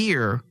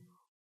 Here,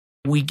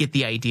 we get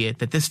the idea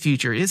that this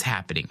future is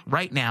happening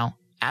right now.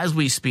 As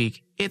we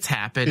speak, it's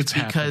happened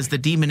because the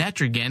demon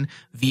Etrigan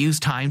views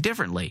time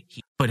differently.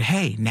 But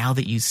hey, now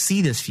that you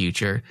see this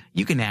future,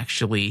 you can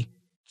actually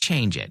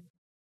change it.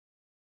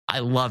 I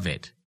love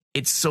it.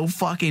 It's so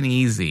fucking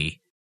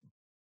easy,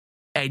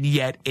 and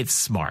yet it's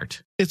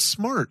smart. It's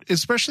smart,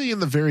 especially in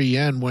the very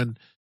end when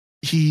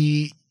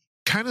he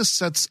kind of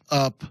sets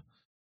up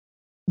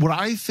what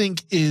I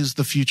think is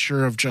the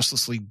future of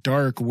Justice League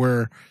Dark,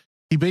 where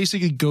he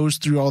basically goes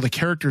through all the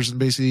characters and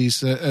basically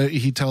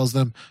he tells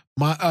them,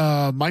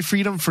 my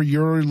freedom for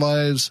your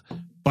lives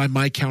by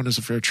my count is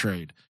a fair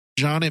trade.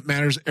 John, it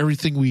matters.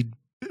 Everything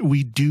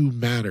we do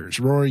matters.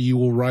 Rory, you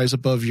will rise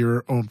above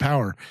your own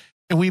power.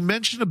 And we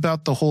mentioned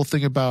about the whole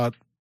thing about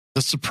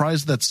the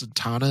surprise that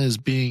Zatanna is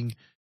being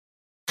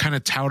kind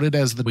of touted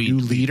as the new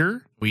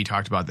leader. We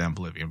talked about that in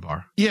Oblivion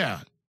Bar. Yeah.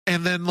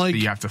 And then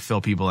you have to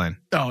fill people in.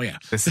 Oh yeah.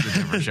 This is a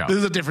different show. This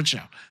is a different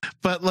show.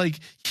 But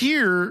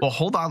here. Well,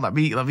 hold on. Let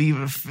me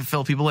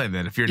fill people in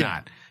then if you're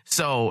not.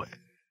 So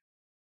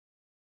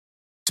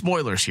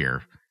spoilers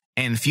here.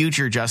 In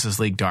future Justice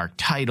League Dark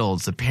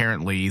titles,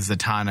 apparently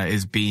Zatanna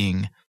is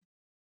being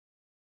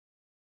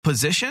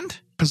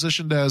positioned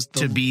as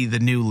to be the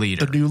new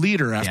leader. The new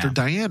leader after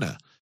Diana.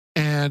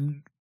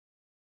 And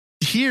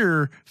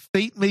here,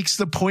 Fate makes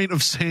the point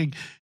of saying,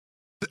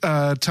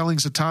 telling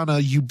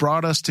Zatanna, you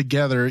brought us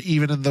together.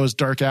 Even in those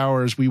dark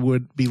hours, we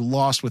would be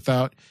lost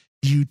without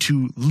you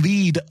to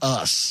lead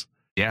us.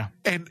 Yeah.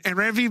 And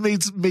Ravi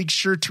makes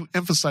sure to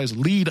emphasize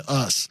lead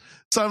us.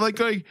 So I'm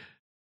going,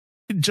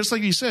 just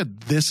like you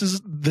said, this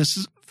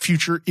is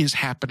future is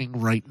happening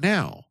right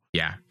now.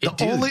 Yeah.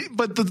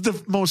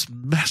 The most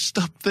messed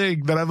up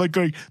thing that I'm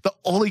going, the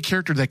only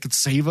character that could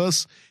save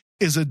us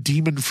is a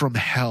demon from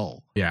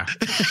hell. Yeah.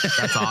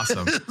 That's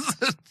awesome.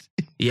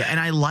 Yeah. And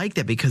I like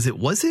that because it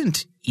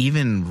wasn't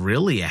even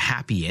really a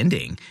happy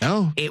ending.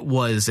 No. It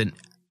was an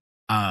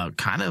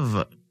kind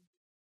of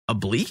a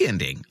bleak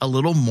ending, a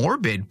little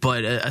morbid,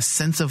 but a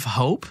sense of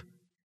hope.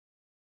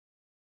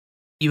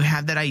 You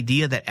have that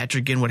idea that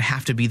Etrigan would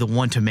have to be the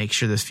one to make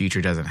sure this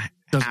future doesn't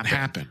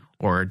happen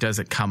or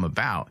doesn't come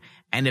about.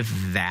 And if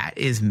that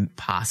is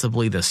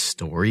possibly the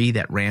story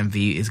that Ram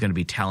V is going to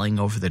be telling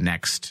over the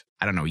next,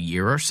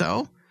 year or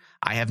so,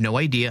 I have no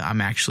idea. I'm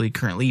actually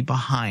currently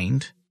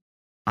behind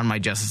on my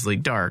Justice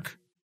League Dark.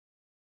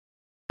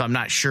 So I'm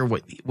not sure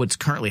what's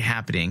currently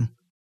happening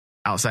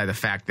outside the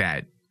fact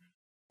that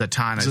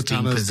Zatanna is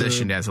being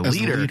positioned as a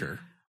leader.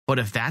 But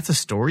if that's a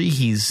story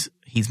he's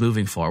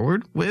moving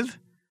forward with,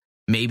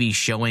 maybe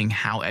showing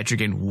how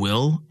Etrigan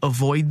will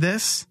avoid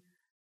this,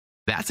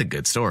 that's a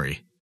good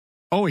story.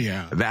 Oh,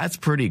 yeah. That's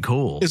pretty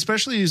cool.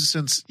 Especially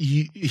since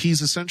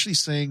he's essentially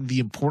saying the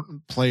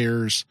important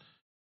players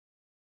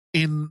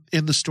in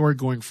the story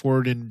going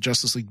forward in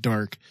Justice League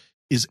Dark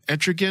is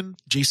Etrigan,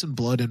 Jason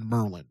Blood, and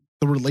Merlin.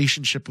 The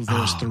relationship of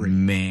those three.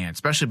 Man,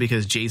 especially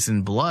because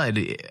Jason Blood,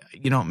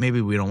 maybe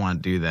we don't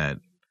want to do that.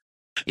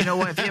 You know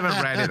what? If you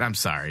haven't read it, I'm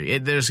sorry.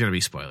 There's going to be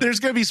spoilers. There's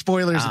going to be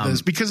spoilers in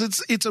this because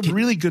it's a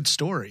really good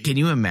story. Can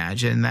you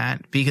imagine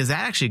that? Because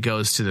that actually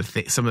goes to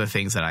some of the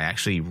things that I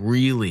actually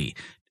really...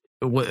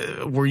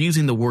 We're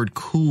using the word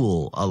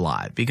cool a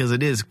lot because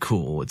it is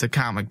cool. It's a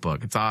comic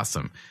book. It's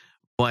awesome.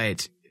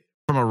 But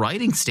from a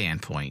writing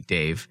standpoint,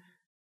 Dave,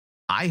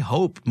 I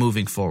hope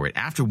moving forward,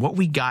 after what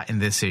we got in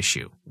this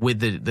issue, with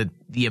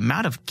the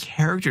amount of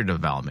character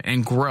development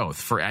and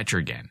growth for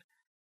Etrigan,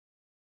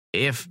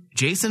 if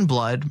Jason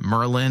Blood,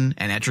 Merlin,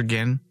 and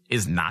Etrigan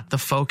is not the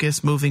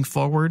focus moving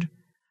forward,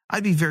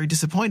 I'd be very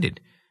disappointed.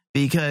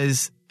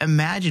 Because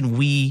imagine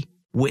we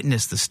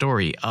witness the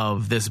story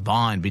of this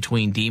bond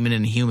between demon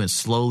and human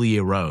slowly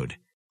erode.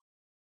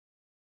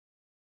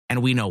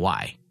 And we know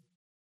why.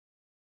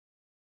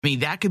 I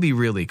mean, that could be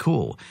really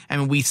cool. I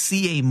mean, we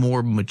see a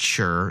more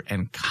mature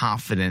and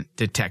confident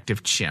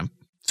Detective Chimp.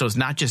 So it's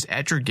not just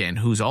Etrigan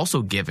who's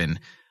also given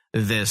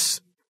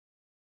this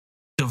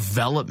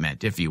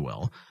development, if you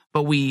will.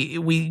 But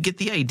we get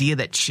the idea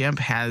that Chimp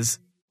has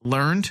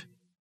learned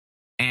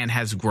and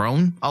has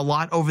grown a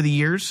lot over the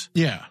years.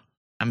 Yeah.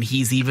 I mean,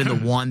 he's even the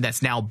one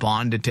that's now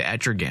bonded to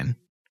Etrigan.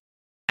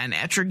 And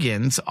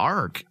Etrigan's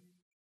arc,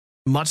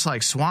 much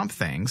like Swamp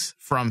Thing's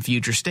from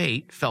Future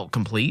State, felt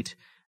complete.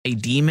 A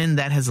demon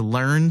that has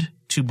learned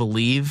to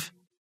believe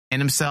in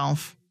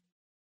himself,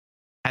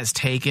 has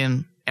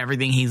taken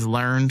everything he's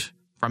learned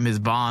from his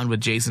bond with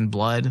Jason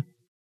Blood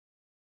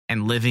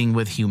and living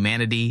with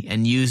humanity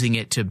and using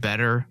it to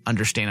better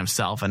understand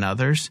himself and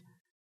others.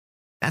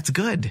 That's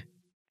good.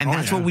 And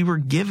that's what we were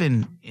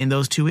given in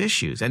those 2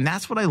 issues. And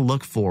that's what I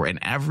look for in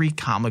every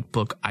comic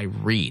book I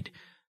read.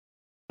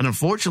 But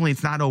unfortunately,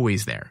 it's not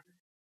always there.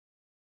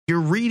 You're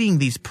reading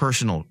these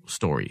personal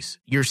stories.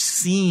 You're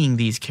seeing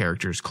these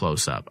characters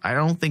close up. I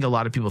don't think a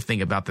lot of people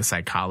think about the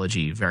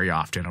psychology very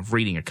often of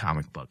reading a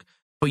comic book.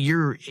 But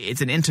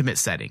it's an intimate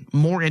setting,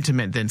 more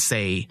intimate than,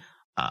 say,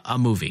 a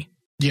movie.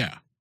 Yeah.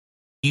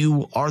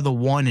 You are the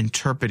one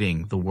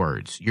interpreting the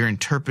words. You're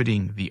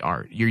interpreting the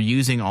art. You're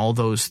using all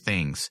those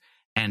things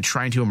and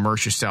trying to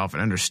immerse yourself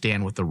and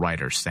understand what the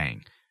writer's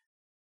saying.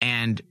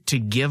 And to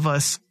give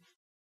us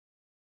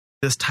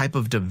this type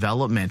of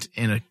development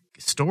in a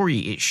story,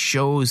 it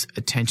shows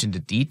attention to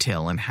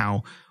detail and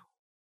how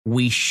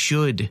we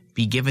should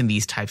be given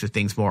these types of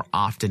things more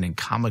often in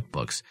comic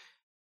books.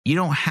 You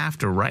don't have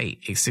to write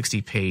a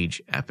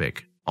 60-page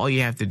epic. All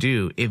you have to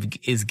do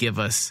is give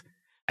us,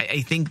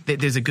 I think that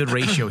there's a good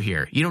ratio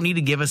here. You don't need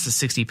to give us a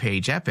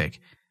 60-page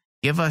epic.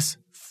 Give us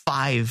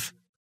 5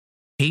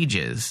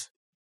 pages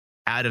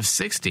out of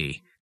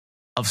 60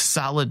 of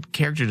solid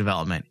character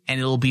development, and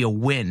it'll be a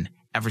win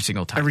every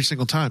single time. Every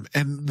single time.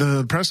 And the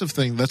impressive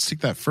thing, let's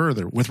take that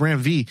further. With Ram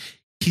V,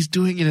 he's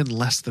doing it in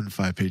less than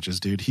 5 pages,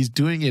 dude. He's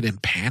doing it in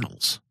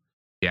panels.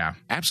 Yeah.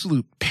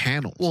 Absolute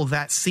panels. Well,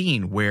 that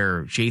scene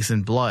where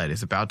Jason Blood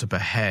is about to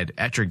behead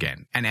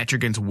Etrigan, and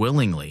Etrigan's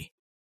willingly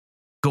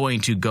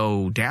going to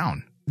go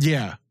down.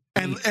 Yeah.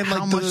 And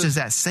how much does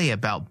that say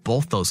about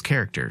both those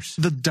characters?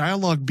 The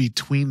dialogue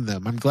between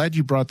them. I'm glad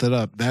you brought that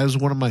up. That is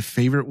one of my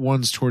favorite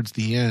ones towards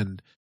the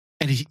end.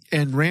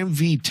 And Ram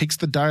V takes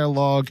the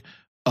dialogue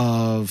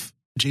of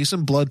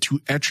Jason Blood to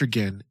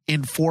Etrigan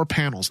in 4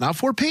 panels, not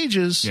 4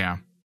 pages. Yeah.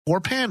 4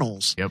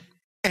 panels. Yep.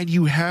 And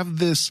you have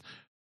this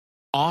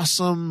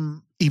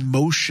awesome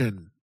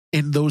emotion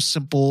in those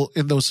simple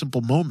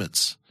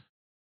moments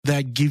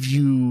that give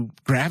you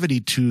gravity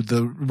to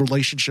the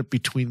relationship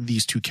between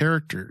these 2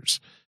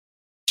 characters,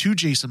 to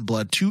Jason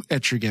Blood, to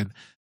Etrigan,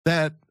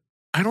 that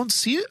I don't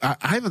see it. I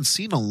haven't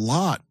seen a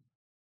lot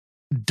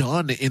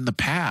done in the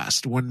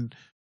past when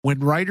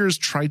writers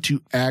try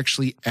to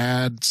actually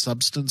add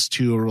substance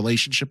to a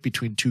relationship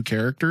between 2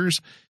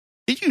 characters.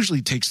 It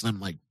usually takes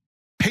them like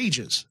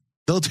pages.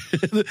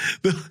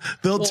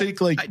 They'll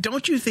take like.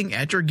 Don't you think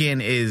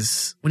Etrigan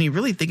is, when you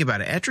really think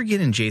about it, Etrigan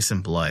and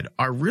Jason Blood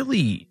are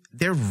really,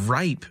 they're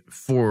ripe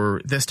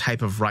for this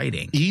type of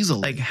writing.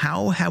 Easily. Like,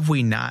 how have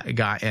we not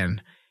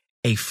gotten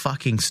a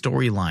fucking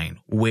storyline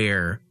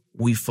where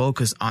we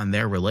focus on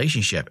their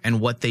relationship and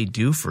what they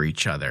do for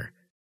each other?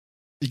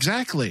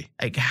 Exactly.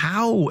 Like,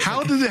 how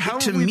have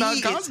we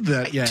not gotten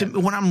that yet?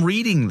 When I'm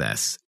reading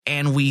this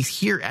and we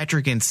hear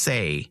Etrigan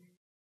say,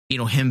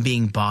 him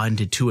being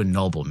bonded to a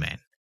nobleman,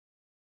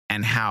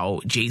 and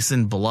how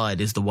Jason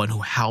Blood is the one who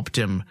helped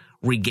him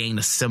regain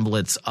a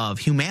semblance of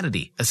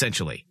humanity,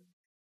 essentially.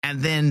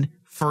 And then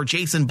for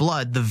Jason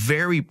Blood, the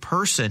very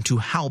person to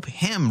help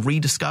him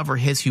rediscover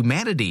his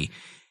humanity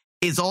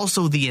is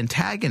also the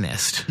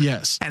antagonist.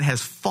 Yes. And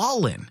has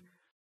fallen.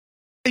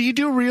 And you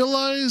do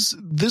realize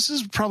this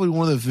is probably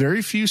one of the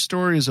very few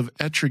stories of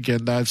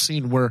Etrigan that I've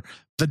seen where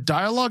the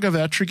dialogue of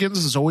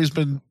Etrigan's has always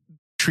been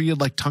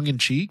treated like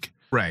tongue-in-cheek.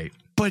 Right.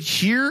 But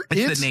here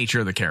it's the nature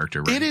of the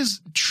character, right? It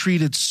is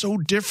treated so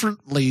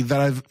differently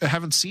that I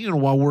haven't seen in a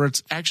while, where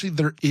it's actually,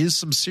 there is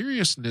some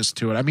seriousness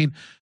to it. I mean,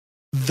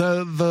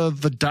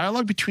 the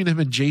dialogue between him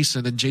and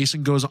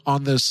Jason goes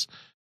on this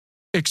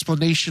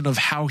explanation of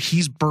how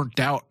he's burnt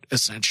out,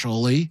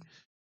 essentially,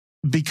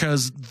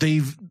 because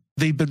they've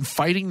been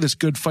fighting this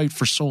good fight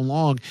for so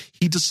long.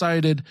 He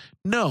decided,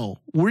 no,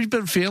 we've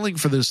been failing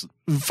for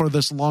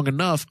this long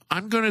enough.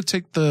 I'm going to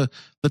take the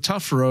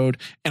tough road,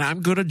 and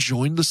I'm going to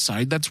join the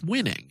side that's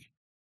winning.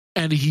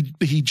 And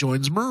he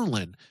joins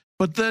Merlin.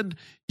 But then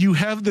you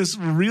have this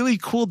really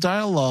cool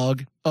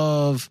dialogue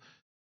of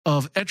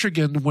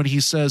Etrigan when he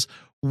says,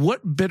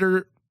 what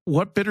better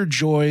what bitter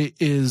joy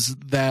is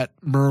that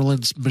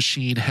Merlin's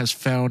machine has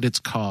found its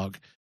cog,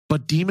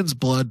 but demon's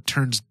blood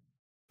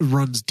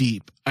runs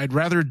deep. I'd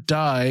rather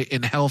die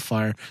in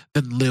hellfire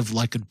than live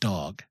like a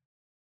dog.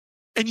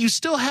 And you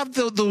still have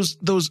those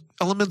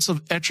elements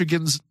of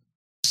Etrigan's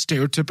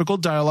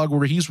stereotypical dialogue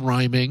where he's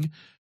rhyming,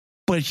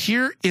 but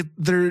here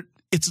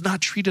it's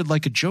not treated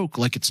like a joke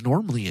like it's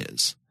normally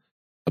is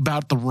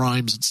about the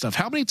rhymes and stuff.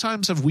 How many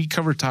times have we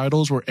covered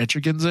titles where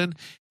Etrigan's in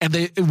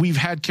and we've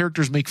had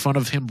characters make fun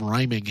of him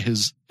rhyming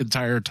his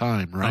entire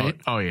time, right?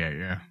 Oh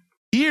yeah.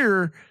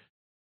 Here,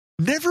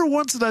 never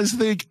once did I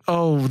think,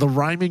 oh, the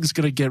rhyming's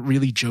going to get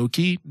really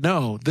jokey.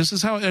 No, this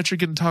is how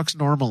Etrigan talks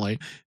normally.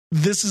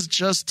 This is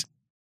just,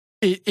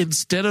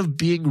 instead of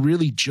being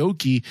really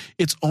jokey,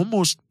 it's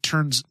almost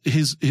turns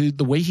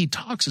the way he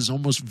talks is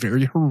almost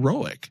very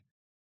heroic.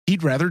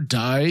 He'd rather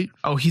die.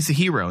 Oh, he's a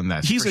hero in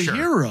that. He's a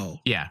hero.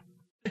 Yeah.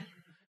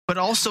 But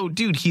also,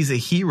 dude, he's a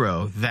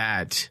hero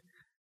that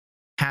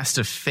has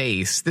to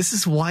face. This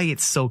is why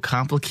it's so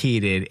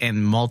complicated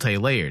and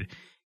multi-layered.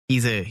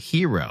 He's a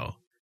hero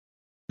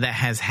that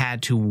has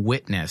had to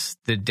witness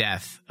the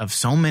death of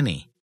so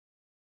many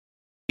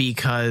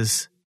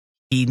because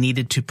he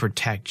needed to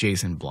protect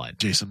Jason Blood.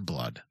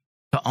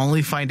 To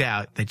only find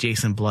out that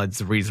Jason Blood's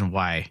the reason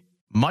why,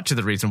 much of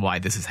the reason why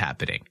this is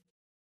happening.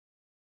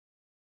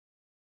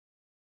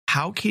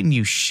 How can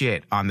you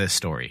shit on this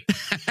story?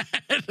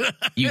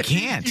 You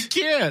can't. You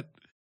can't.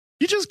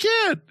 You just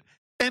can't.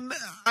 And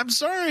I'm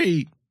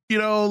sorry,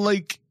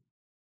 like,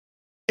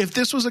 if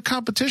this was a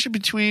competition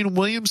between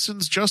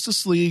Williamson's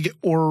Justice League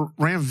or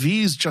Ram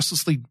V's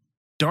Justice League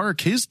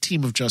Dark, his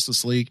team of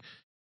Justice League,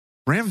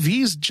 Ram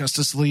V's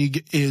Justice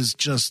League is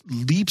just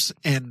leaps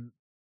and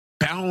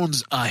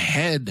bounds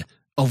ahead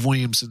of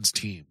Williamson's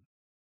team.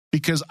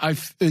 Because by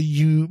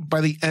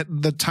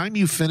the time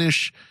you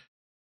finish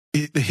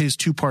his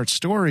two-part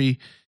story,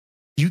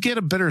 you get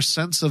a better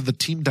sense of the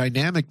team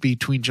dynamic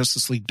between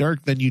Justice League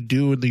Dark than you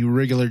do in the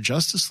regular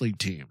Justice League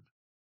team.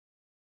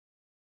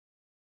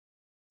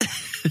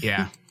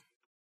 Yeah.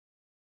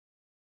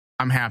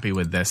 I'm happy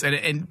with this.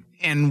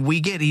 And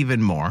we get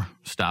even more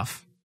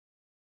stuff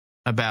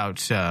about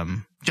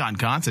John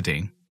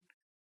Constantine.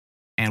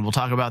 And we'll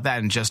talk about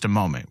that in just a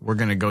moment. We're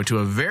going to go to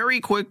a very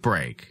quick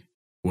break.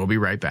 We'll be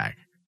right back.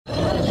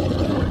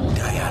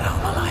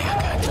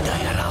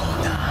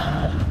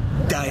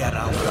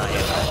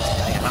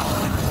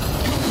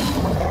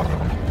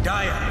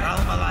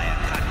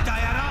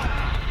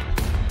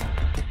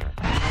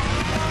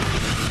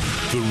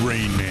 The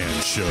Rain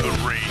Man Show. The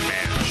Rain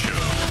Man Show.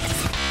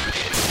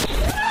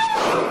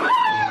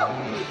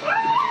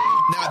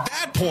 Now at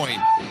that point,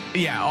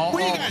 yeah,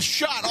 when you got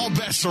shot, all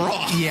bets are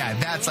off. Yeah,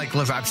 that's like,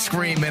 listen, I'm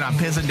screaming, I'm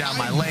pissing down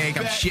my leg,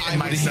 I'm shitting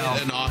myself.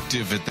 Hit an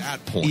octave at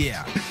that point.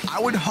 Yeah,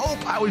 I would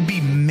hope I would be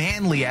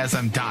manly as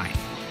I'm dying.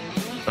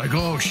 Like,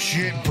 oh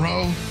shit,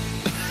 bro.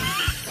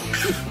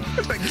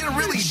 Like, get a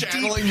really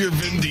channeling your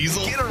Vin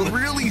Diesel. Get a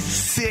really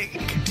sick,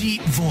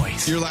 deep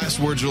voice. Your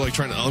last words are like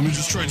let me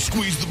just try and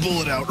squeeze the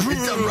bullet out.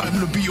 I'm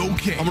gonna be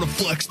okay. I'm gonna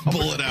flex the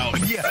bullet out.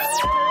 Yeah.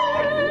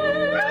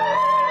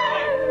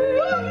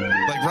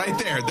 Like right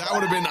there, that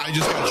would have been I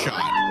just got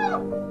shot.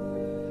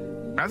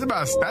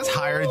 That's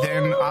higher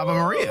than Ave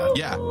Maria.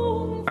 Yeah.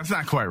 That's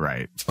not quite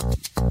right.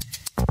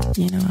 I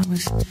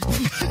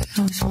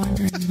was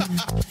wondering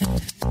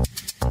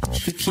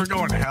we're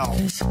going to hell.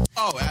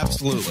 Oh,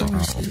 absolutely.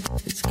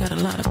 It's got a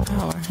lot of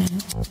power,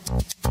 and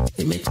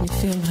it makes me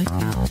feel like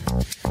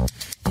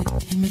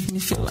it makes me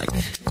feel like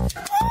we're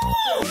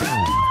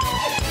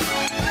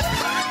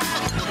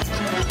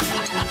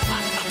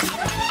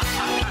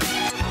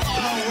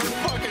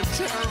fucking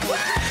terrible.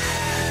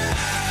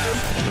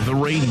 The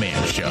Rain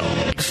Man Show,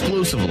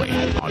 exclusively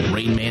on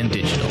Rain Man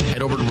Digital.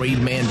 Head over to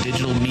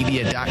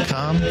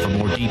rainmandigitalmedia.com for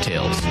more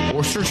details,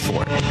 or search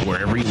for it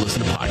wherever you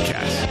listen to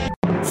podcasts.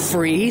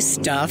 Free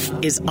stuff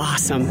is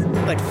awesome,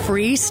 but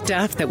free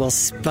stuff that will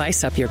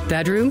spice up your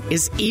bedroom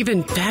is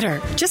even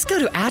better. Just go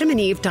to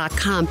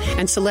adamandeve.com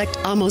and select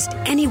almost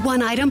any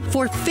one item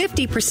for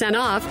 50%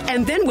 off,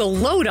 and then we'll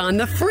load on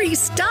the free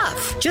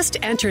stuff. Just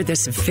enter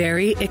this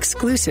very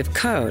exclusive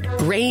code,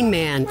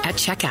 RAINMAN, at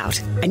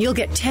checkout, and you'll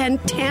get 10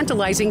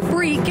 tantalizing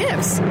free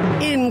gifts,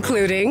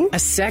 including a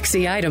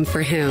sexy item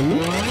for him,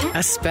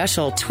 a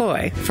special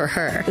toy for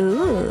her,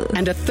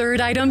 and a third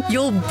item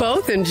you'll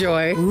both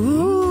enjoy.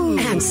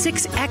 And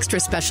 6 extra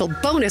special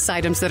bonus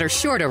items that are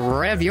sure to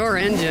rev your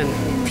engine,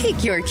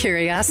 pique your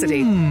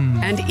curiosity,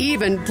 and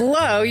even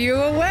blow you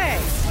away.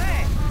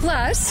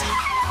 Plus,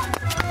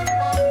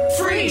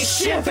 free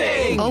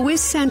shipping!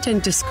 Always sent in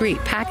discreet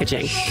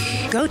packaging.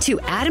 Go to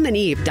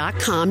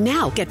adamandeve.com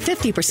now. Get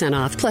 50%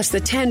 off plus the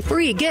 10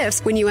 free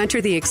gifts when you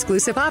enter the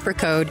exclusive offer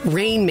code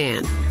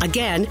RAINMAN.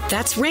 Again,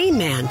 that's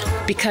RAINMAN.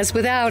 Because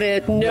without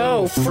it,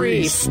 no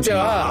free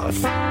stuff.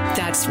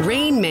 That's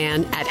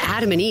RAINMAN at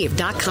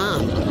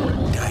adamandeve.com.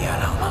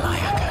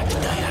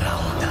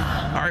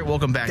 All right,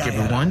 welcome back,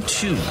 everyone,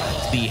 to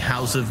the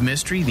House of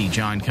Mystery, the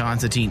John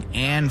Constantine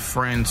and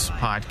Friends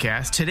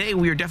podcast. Today,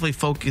 we are definitely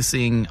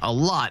focusing a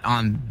lot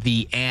on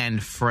the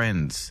and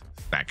Friends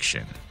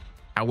section.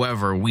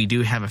 However, we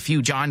do have a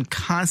few John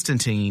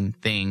Constantine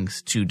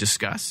things to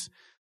discuss.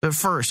 But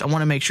first, I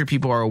want to make sure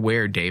people are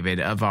aware, David,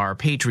 of our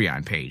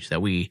Patreon page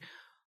that we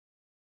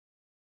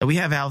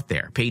have out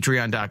there.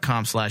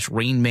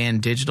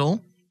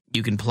 Patreon.com/RainmanDigital.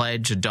 You can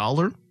pledge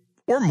 $1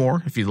 or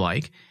more if you'd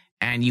like,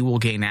 and you will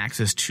gain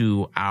access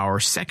to our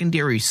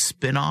secondary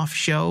spin-off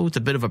show. It's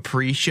a bit of a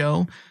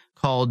pre-show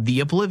called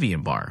The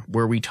Oblivion Bar,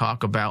 where we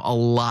talk about a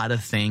lot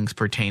of things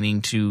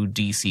pertaining to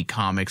DC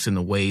Comics and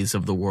the ways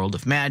of the world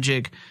of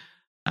magic,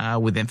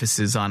 with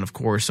emphasis on, of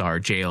course, our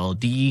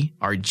JLD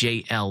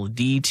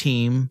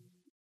team,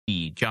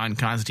 the John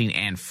Constantine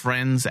and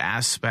Friends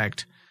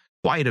aspect,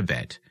 quite a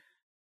bit.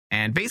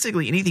 And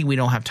basically anything we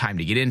don't have time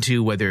to get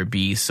into, whether it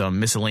be some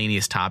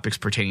miscellaneous topics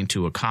pertaining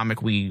to a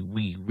comic we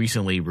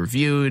recently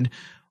reviewed,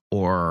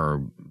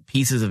 or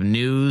pieces of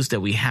news that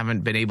we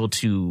haven't been able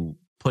to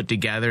put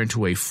together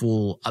into a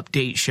full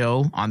update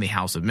show on the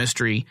House of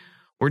Mystery.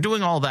 We're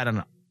doing all that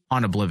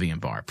on Oblivion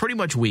Bar, pretty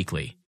much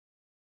weekly.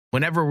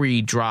 Whenever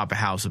we drop a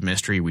House of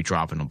Mystery, we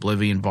drop an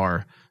Oblivion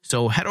Bar.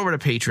 So head over to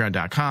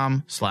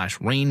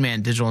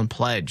patreon.com/RainmanDigital and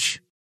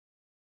pledge.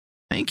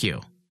 Thank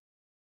you.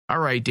 All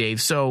right,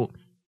 Dave. So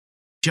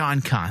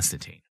John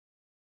Constantine.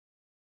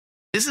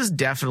 This is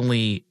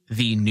definitely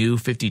the new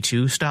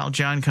 52 style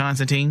John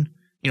Constantine.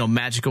 You know,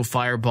 magical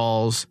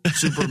fireballs,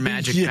 super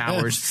magic Yes.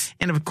 powers.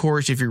 And of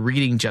course, if you're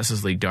reading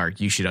Justice League Dark,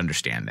 you should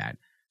understand that.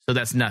 So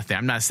that's nothing.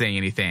 I'm not saying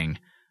anything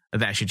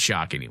that should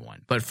shock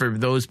anyone. But for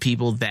those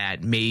people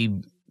that may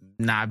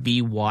not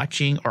be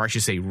watching, or I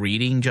should say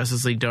reading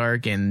Justice League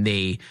Dark, and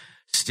they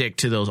stick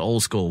to those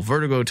old school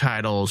Vertigo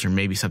titles or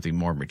maybe something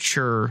more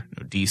mature,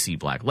 DC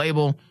Black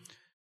Label,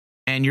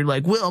 and you're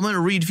like, well, I'm going to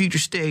read Future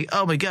State.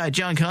 Oh my God,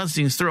 John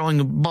Constantine's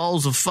throwing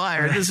balls of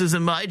fire. This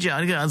isn't my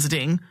John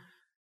Constantine.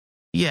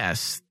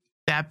 Yes,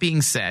 that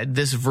being said,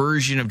 this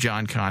version of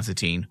John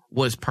Constantine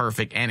was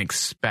perfect and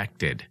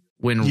expected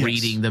when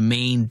reading the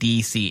main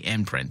DC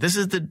imprint. This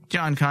is the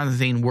John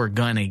Constantine we're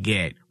going to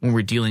get when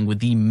we're dealing with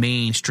the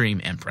mainstream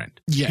imprint,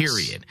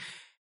 period.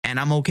 And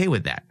I'm okay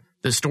with that.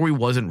 The story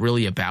wasn't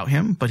really about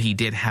him, but he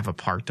did have a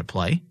part to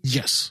play.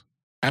 Yes,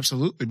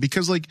 absolutely.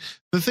 Because like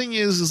the thing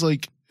is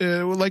like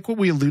what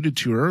we alluded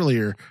to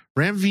earlier,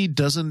 Ram V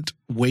doesn't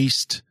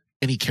waste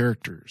any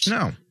characters.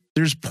 No.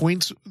 There's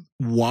points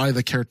why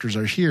the characters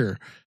are here.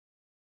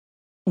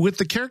 With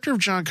the character of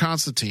John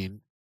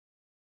Constantine,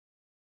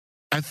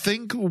 I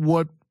think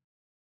what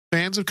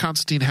fans of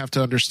Constantine have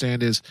to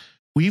understand is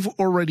we've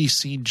already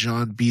seen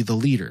John be the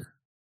leader.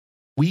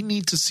 We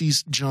need to see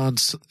John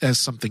as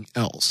something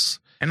else.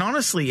 And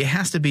honestly, it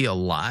has to be a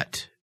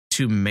lot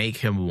to make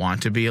him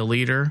want to be a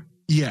leader.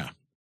 Yeah.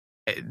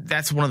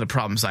 That's one of the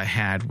problems I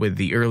had with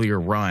the earlier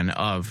run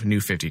of New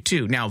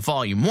 52. Now,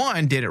 Volume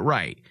 1 did it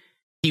right.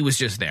 He was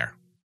just there,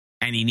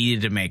 and he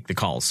needed to make the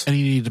calls.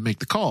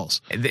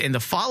 In the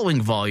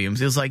following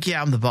volumes, it was like,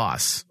 yeah, I'm the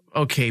boss.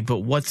 Okay, but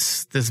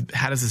what's this?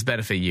 How does this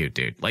benefit you,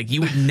 dude? Like,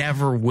 you would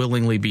never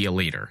willingly be a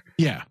leader.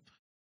 Yeah.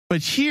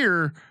 But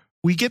here,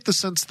 we get the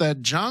sense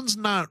that John's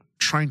not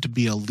trying to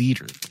be a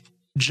leader.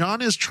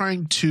 John is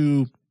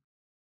in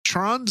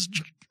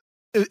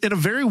a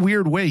very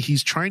weird way,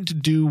 he's trying to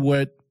do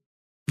what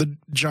the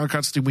John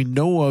Constantine we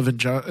know of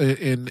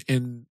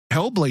in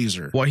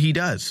Hellblazer. What he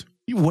does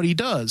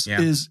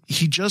is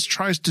he just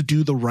tries to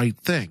do the right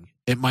thing.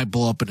 It might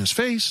blow up in his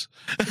face.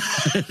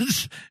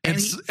 and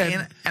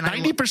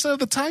 90% of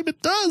the time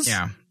it does.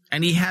 Yeah.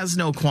 And he has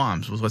no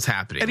qualms with what's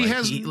happening. And he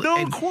has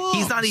no qualms.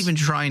 He's not even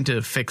trying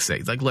to fix it.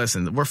 He's like,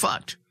 listen, we're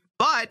fucked.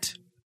 But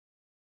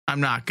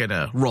I'm not going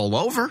to roll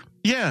over.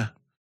 Yeah.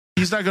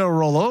 He's not going to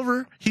roll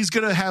over. He's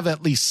going to have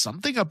at least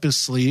something up his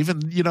sleeve.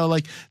 And, you know,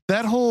 like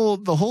the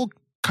whole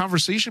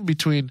conversation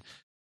between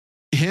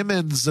him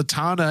and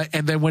Zatanna,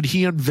 and then when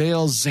he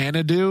unveils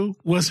Xanadu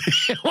was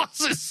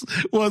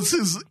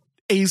his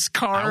ace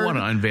card. I want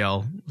to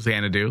unveil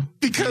Xanadu.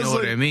 Because you know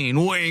what I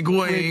mean? Wink,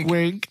 wink. Wink,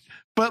 wink.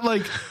 But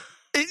like,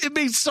 it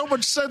made so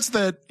much sense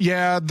that,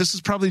 yeah, this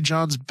is probably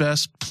John's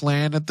best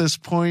plan at this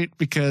point,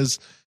 because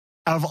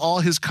out of all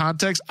his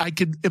context, I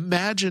could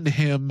imagine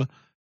him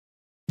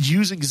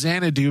using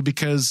Xanadu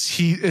because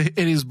in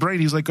his brain,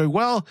 he's like,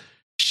 well,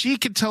 she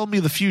can tell me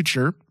the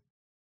future.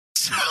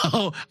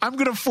 So I'm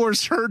going to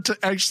force her to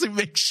actually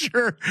make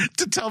sure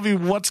to tell me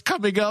what's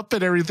coming up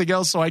and everything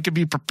else so I can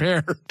be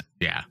prepared.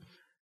 Yeah.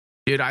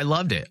 Dude, I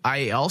loved it.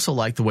 I also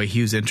liked the way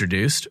he was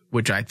introduced,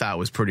 which I thought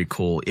was pretty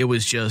cool. It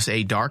was just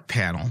a dark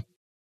panel.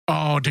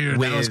 Oh, dude,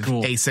 with that was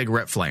cool. A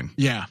cigarette flame.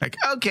 Yeah. Like,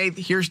 okay,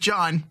 here's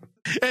John.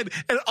 And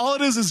all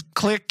it is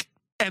click,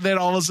 and then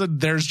all of a sudden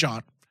there's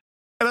John.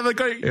 And I'm like,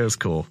 it was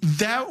cool.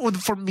 That one,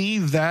 for me,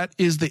 that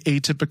is the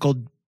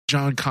atypical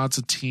John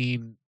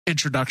Constantine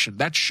introduction.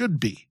 That should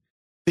be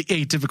the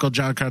atypical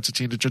John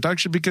Constantine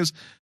introduction, because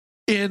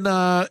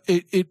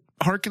it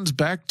harkens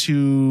back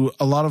to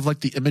a lot of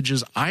like the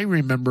images I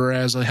remember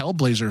as a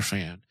Hellblazer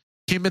fan.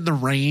 Him in the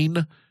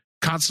rain,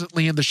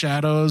 constantly in the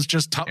shadows,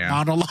 just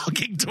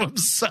monologuing to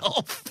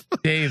himself.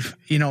 Dave,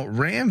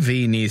 Ram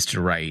V needs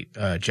to write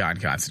a John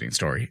Constantine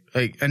story.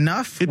 Like,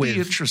 enough. It'd be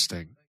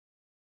interesting.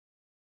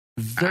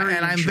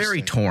 I'm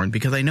very torn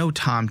because I know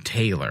Tom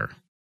Taylor.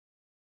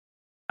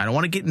 I don't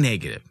want to get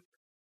negative.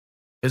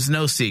 There's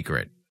no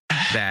secret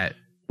that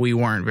we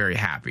weren't very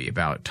happy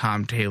about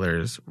Tom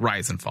Taylor's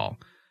Rise and Fall.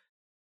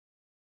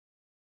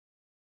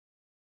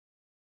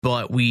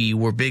 But we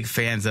were big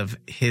fans of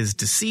his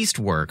Deceased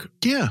work.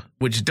 Yeah.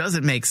 Which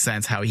doesn't make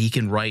sense how he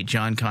can write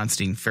John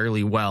Constantine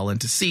fairly well in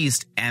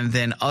Deceased and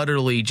then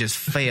utterly just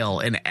fail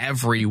in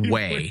every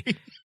way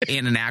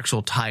in an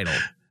actual title.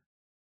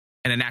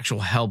 And an actual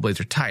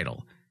Hellblazer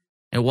title.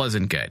 It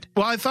wasn't good.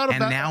 Well, I thought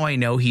about... And now I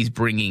know he's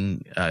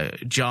bringing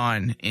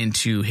John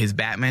into his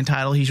Batman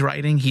title he's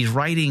writing. He's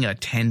writing a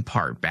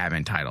 10-part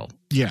Batman title.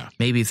 Yeah.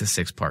 Maybe it's a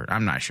 6-part.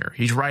 I'm not sure.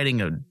 He's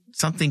writing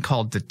something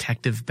called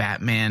Detective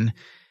Batman.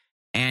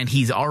 And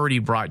he's already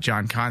brought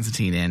John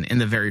Constantine in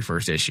the very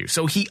first issue.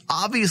 So he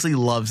obviously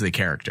loves the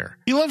character.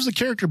 He loves the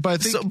character, but I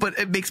think... But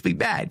it makes me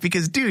mad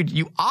because, dude,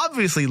 you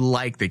obviously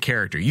like the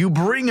character. You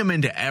bring him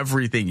into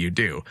everything you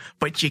do,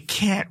 but you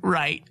can't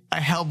write a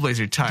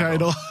Hellblazer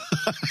title.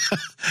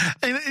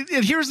 and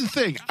here's the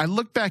thing. I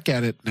look back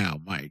at it now,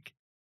 Mike.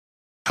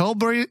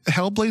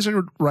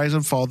 Hellblazer Rise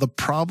and Fall, the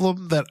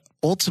problem that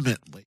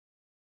ultimately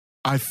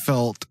I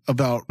felt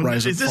about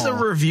Rise and Fall... Is this a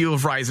review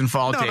of Rise and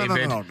Fall,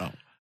 David? No.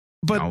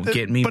 But don't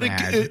get me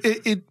mad.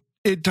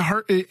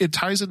 It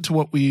ties into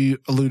what we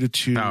alluded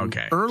to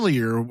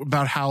earlier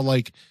about how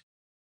like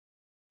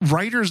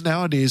writers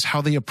nowadays,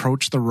 how they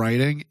approach the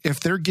writing. If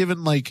they're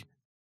given like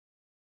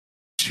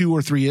 2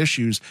 or 3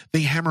 issues,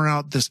 they hammer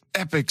out this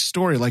epic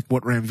story like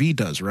what Ram V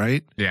does,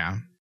 right? Yeah.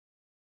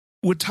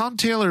 With Tom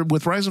Taylor,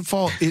 with Rise and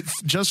Fall, it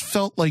just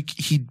felt like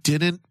he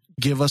didn't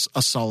give us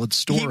a solid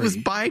story. He was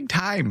buying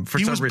time for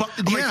some reason.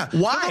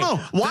 Why? No.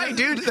 Why,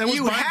 dude?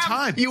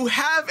 You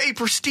have a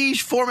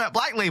prestige format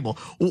Black Label.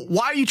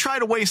 Why are you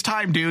trying to waste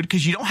time, dude?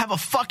 Because you don't have a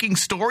fucking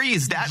story?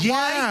 Is that why?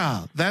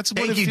 Yeah, that's what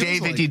Thank it you, feels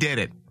David. like. You did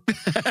it.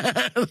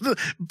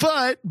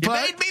 but you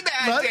made me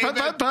mad,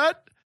 David.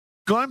 But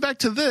going back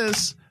to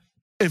this,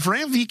 if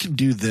Ram V can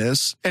do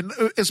this, and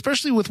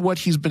especially with what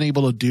he's been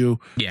able to do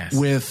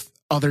with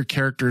other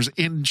characters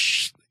in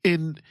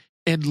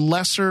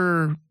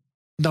lesser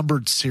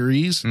numbered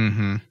series,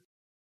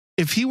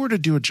 if he were to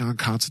do a John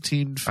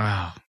Constantine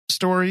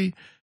story,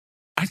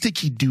 I think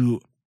he'd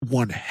do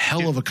one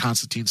hell of a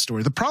Constantine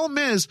story. The problem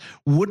is,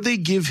 would they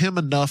give him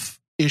enough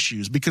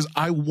issues? Because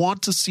I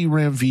want to see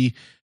Ram V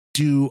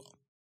do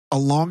a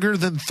longer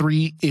than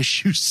 3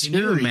 issue series.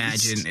 Can you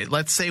imagine?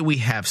 Let's say we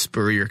have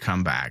Spurrier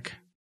come back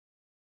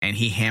and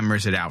he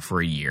hammers it out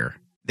for a year.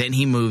 Then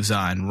he moves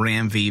on.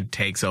 Ram V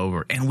takes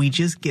over, and we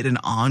just get an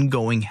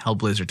ongoing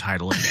Hellblazer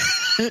title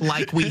again,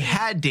 like we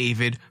had,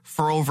 David,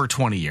 for over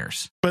 20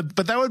 years. But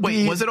that would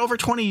be... Wait, was it over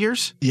 20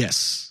 years?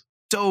 Yes.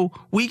 So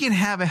we can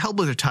have a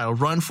Hellblazer title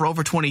run for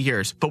over 20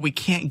 years, but we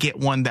can't get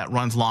one that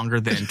runs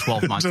longer than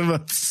 12 months.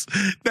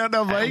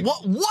 No, Mike.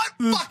 What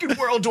fucking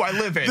world do I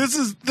live in?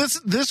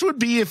 This would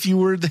be if you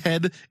were the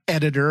head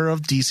editor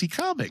of DC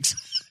Comics.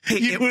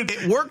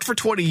 It worked for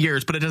 20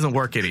 years, but it doesn't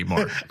work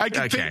anymore. I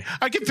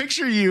can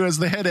picture you as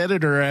the head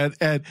editor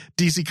at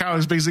DC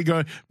Comics,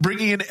 basically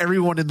bringing in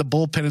everyone in the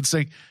bullpen and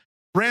saying,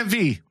 Ram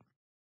V,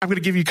 I'm going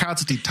to give you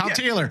Constantine. Tom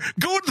Taylor,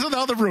 go into the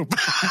other room.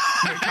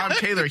 Tom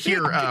Taylor,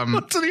 here.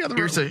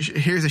 Here's a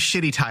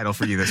shitty title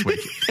for you this week.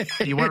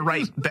 You want to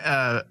write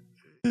a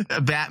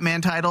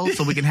Batman title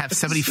so we can have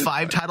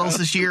 75 titles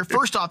this year?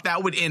 First off,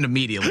 that would end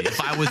immediately. If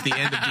I was the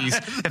end of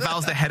DC, if I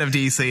was the head of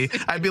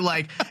DC, I'd be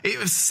like,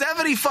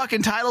 70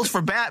 fucking titles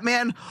for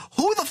Batman.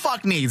 Who the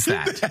fuck needs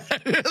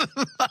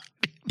that?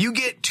 You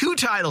get 2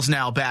 titles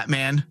now,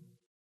 Batman.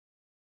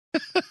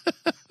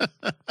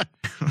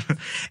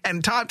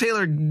 And Tom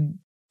Taylor,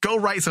 go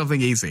write something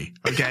easy,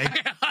 okay?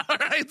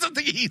 Write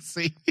something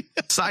easy.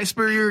 Cy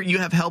Spurrier, you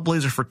have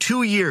Hellblazer for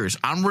 2 years.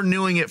 I'm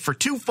renewing it for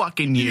 2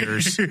 fucking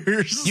years.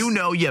 You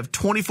know you have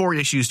 24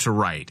 issues to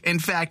write. In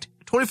fact,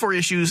 24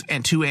 issues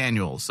and 2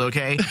 annuals,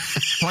 okay?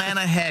 Plan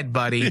ahead,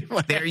 buddy.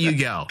 There you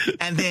go.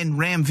 And then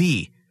Ram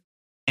V,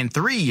 in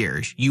 3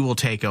 years, you will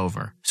take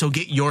over. So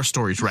get your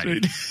stories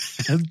ready.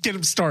 Get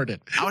them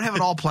started. I would have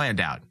it all planned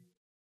out.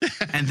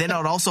 And then I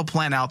would also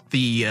plan out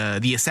the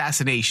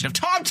assassination of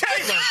Tom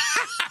Taylor.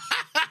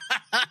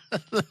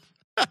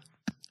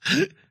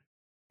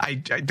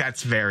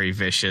 That's very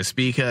vicious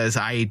because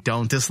I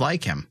don't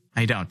dislike him.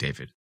 I don't,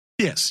 David.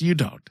 Yes, you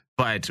don't.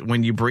 But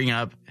when you bring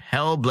up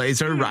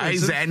Hellblazer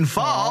Rise and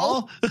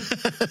Fall,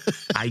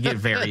 I get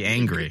very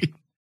angry.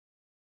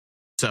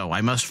 So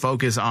I must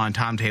focus on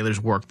Tom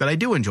Taylor's work that I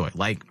do enjoy,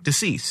 like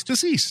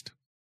Deceased.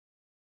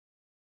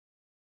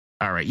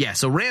 All right, yeah,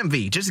 so Ram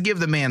V, just give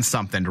the man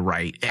something to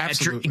write.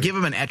 Absolutely. Give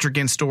him an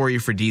Etrigan story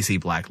for DC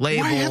Black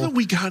Label. Why haven't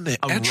we gotten an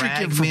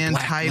Etrigan for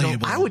Black title?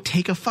 Label? I would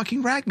take a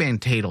fucking Ragman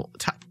title.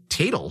 What's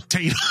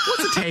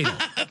a title?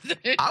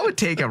 I would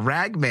take a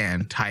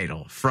Ragman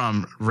title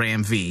from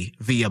Ram V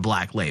via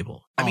Black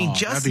Label. I mean,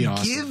 just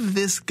give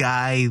this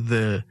guy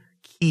the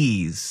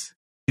keys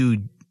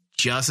to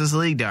Justice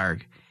League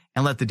Dark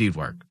and let the dude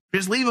work.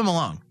 Just leave him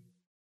alone.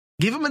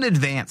 Give him an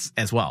advance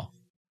as well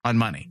on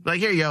money. Like,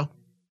 here you go.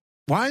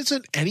 Why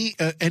isn't any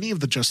of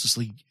the Justice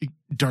League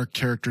dark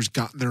characters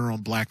gotten their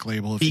own black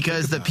label.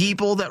 Because the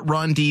people that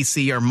run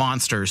DC are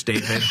monsters,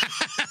 David.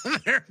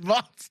 They're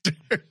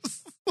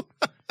monsters.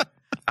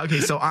 Okay,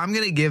 so I'm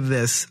going to give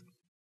these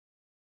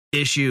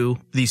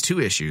two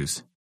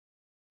issues,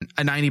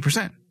 a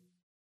 90%.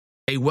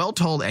 A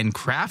well-told and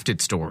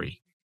crafted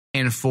story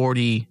in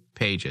 40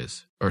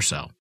 pages or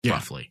so,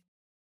 roughly.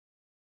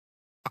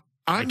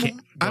 Go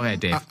ahead,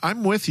 Dave.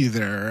 I'm with you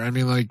there. I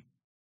mean, like,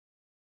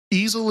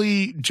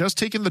 easily just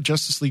taking the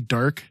Justice League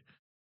Dark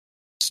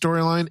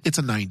storyline, it's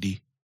a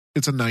 90.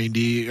 It's a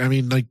 90. I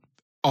mean, like,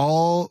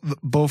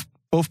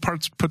 both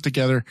parts put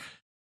together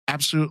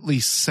absolutely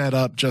set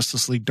up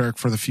Justice League Dark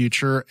for the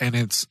future, and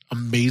it's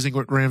amazing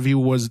what Grandview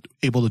was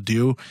able to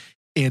do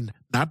in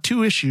not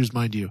 2 issues,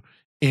 mind you,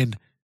 in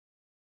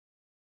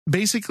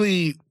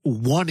basically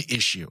 1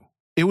 issue.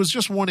 It was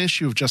just 1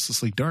 issue of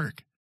Justice League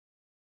Dark.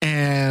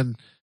 And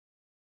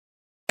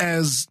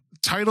as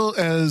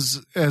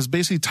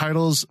basically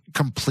titles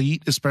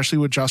complete, especially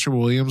with Joshua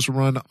Williams'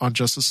 run on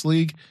Justice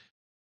League,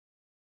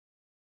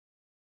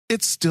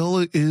 it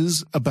still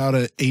is about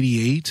a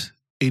 88,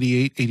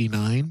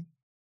 89.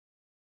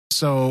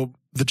 So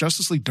the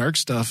Justice League Dark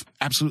stuff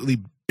absolutely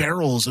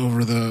barrels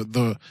over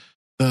the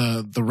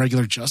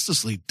regular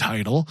Justice League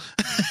title.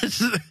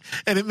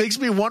 And it makes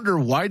me wonder,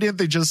 why didn't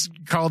they just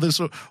call this?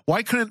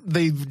 Why couldn't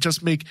they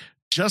just make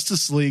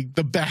Justice League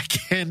the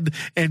back end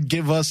and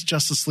give us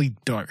Justice League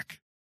Dark?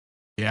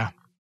 Yeah.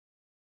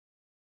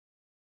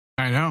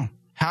 I know.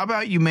 How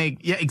about you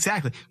make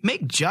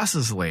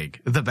Justice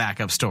League the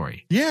backup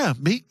story? Yeah,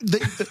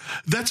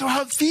 that's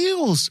how it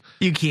feels.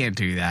 You can't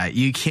do that.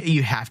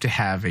 You have to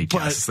have a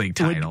Justice League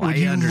title. When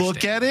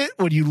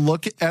you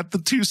look at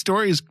the 2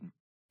 stories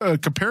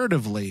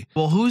comparatively.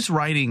 Well, who's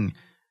writing?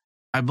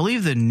 I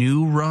believe the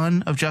new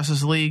run of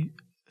Justice League,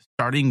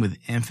 starting with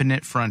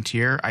Infinite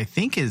Frontier, I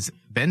think is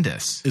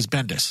Bendis.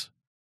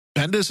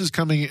 Bendis is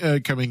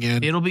coming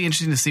in. It'll be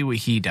interesting to see what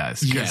he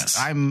does.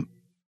 Yes.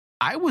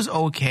 I was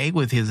okay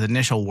with his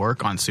initial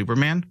work on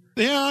Superman.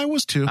 Yeah, I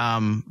was too.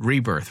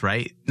 Rebirth,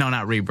 right? No,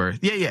 not Rebirth.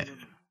 Yeah.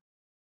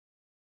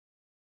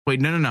 Wait,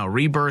 no.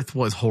 Rebirth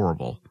was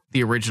horrible.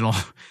 The original.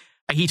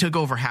 He took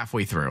over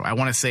halfway through. I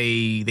want to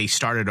say they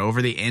started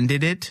over. They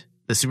ended it,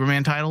 the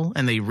Superman title,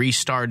 and they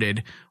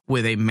restarted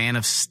with a Man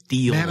of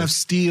Steel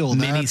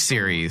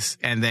miniseries.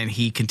 And then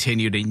he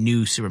continued a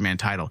new Superman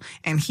title.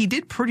 And he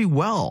did pretty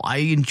well. I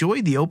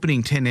enjoyed the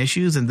opening 10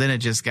 issues, and then it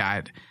just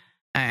got...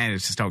 And I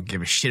just don't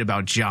give a shit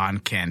about John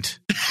Kent.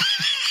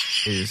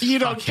 You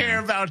don't care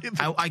about him.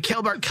 I care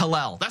about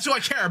Kal-El. That's who I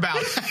care about.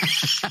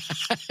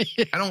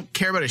 I don't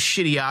care about a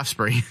shitty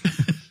offspring.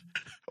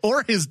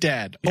 Or his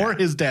dad.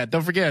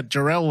 Don't forget,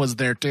 Jor-El was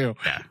there too.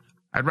 Yeah.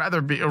 I'd rather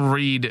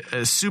read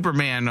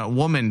Superman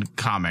woman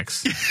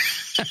comics.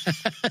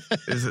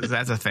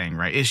 That's a thing,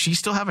 right? Does she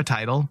still have a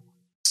title?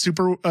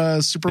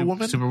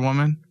 Superwoman?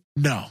 Superwoman?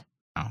 No.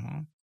 Oh.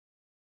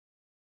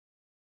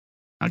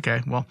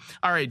 Okay, well,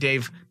 all right,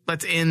 Dave,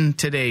 let's end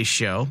today's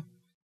show.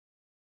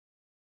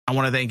 I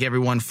want to thank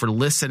everyone for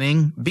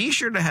listening. Be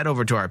sure to head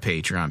over to our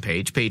Patreon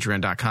page,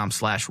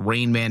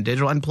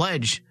 patreon.com/RainmanDigital, and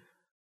pledge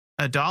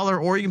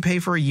 $1, or you can pay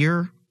for a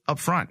year up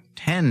front.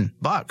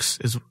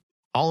 $10 is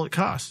all it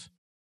costs.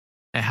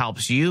 It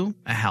helps you.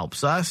 It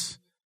helps us.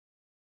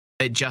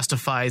 It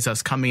justifies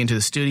us coming into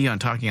the studio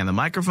and talking on the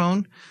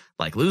microphone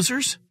like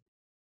losers.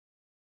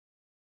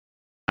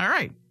 All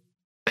right.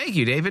 Thank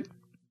you, David.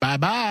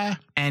 Bye-bye.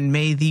 And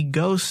may the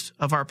ghost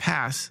of our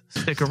past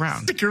stick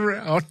around. Stick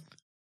around.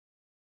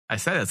 I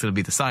said that's going to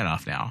be the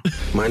sign-off now.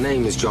 My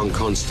name is John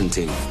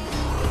Constantine.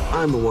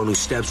 I'm the one who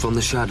steps from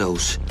the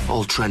shadows,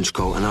 all trench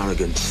coat and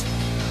arrogance.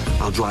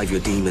 I'll drive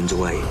your demons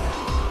away,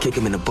 kick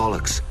them in the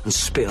bollocks, and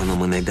spit on them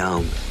when they're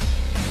down,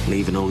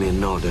 leaving only a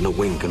nod and a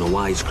wink and a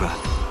wisecrack.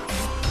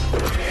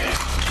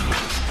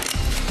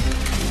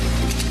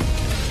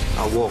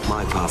 I'll walk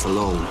my path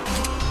alone,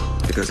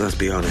 because let's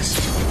be honest,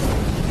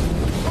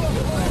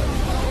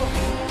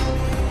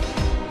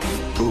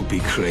 who'd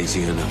be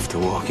crazy enough to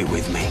walk it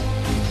with me?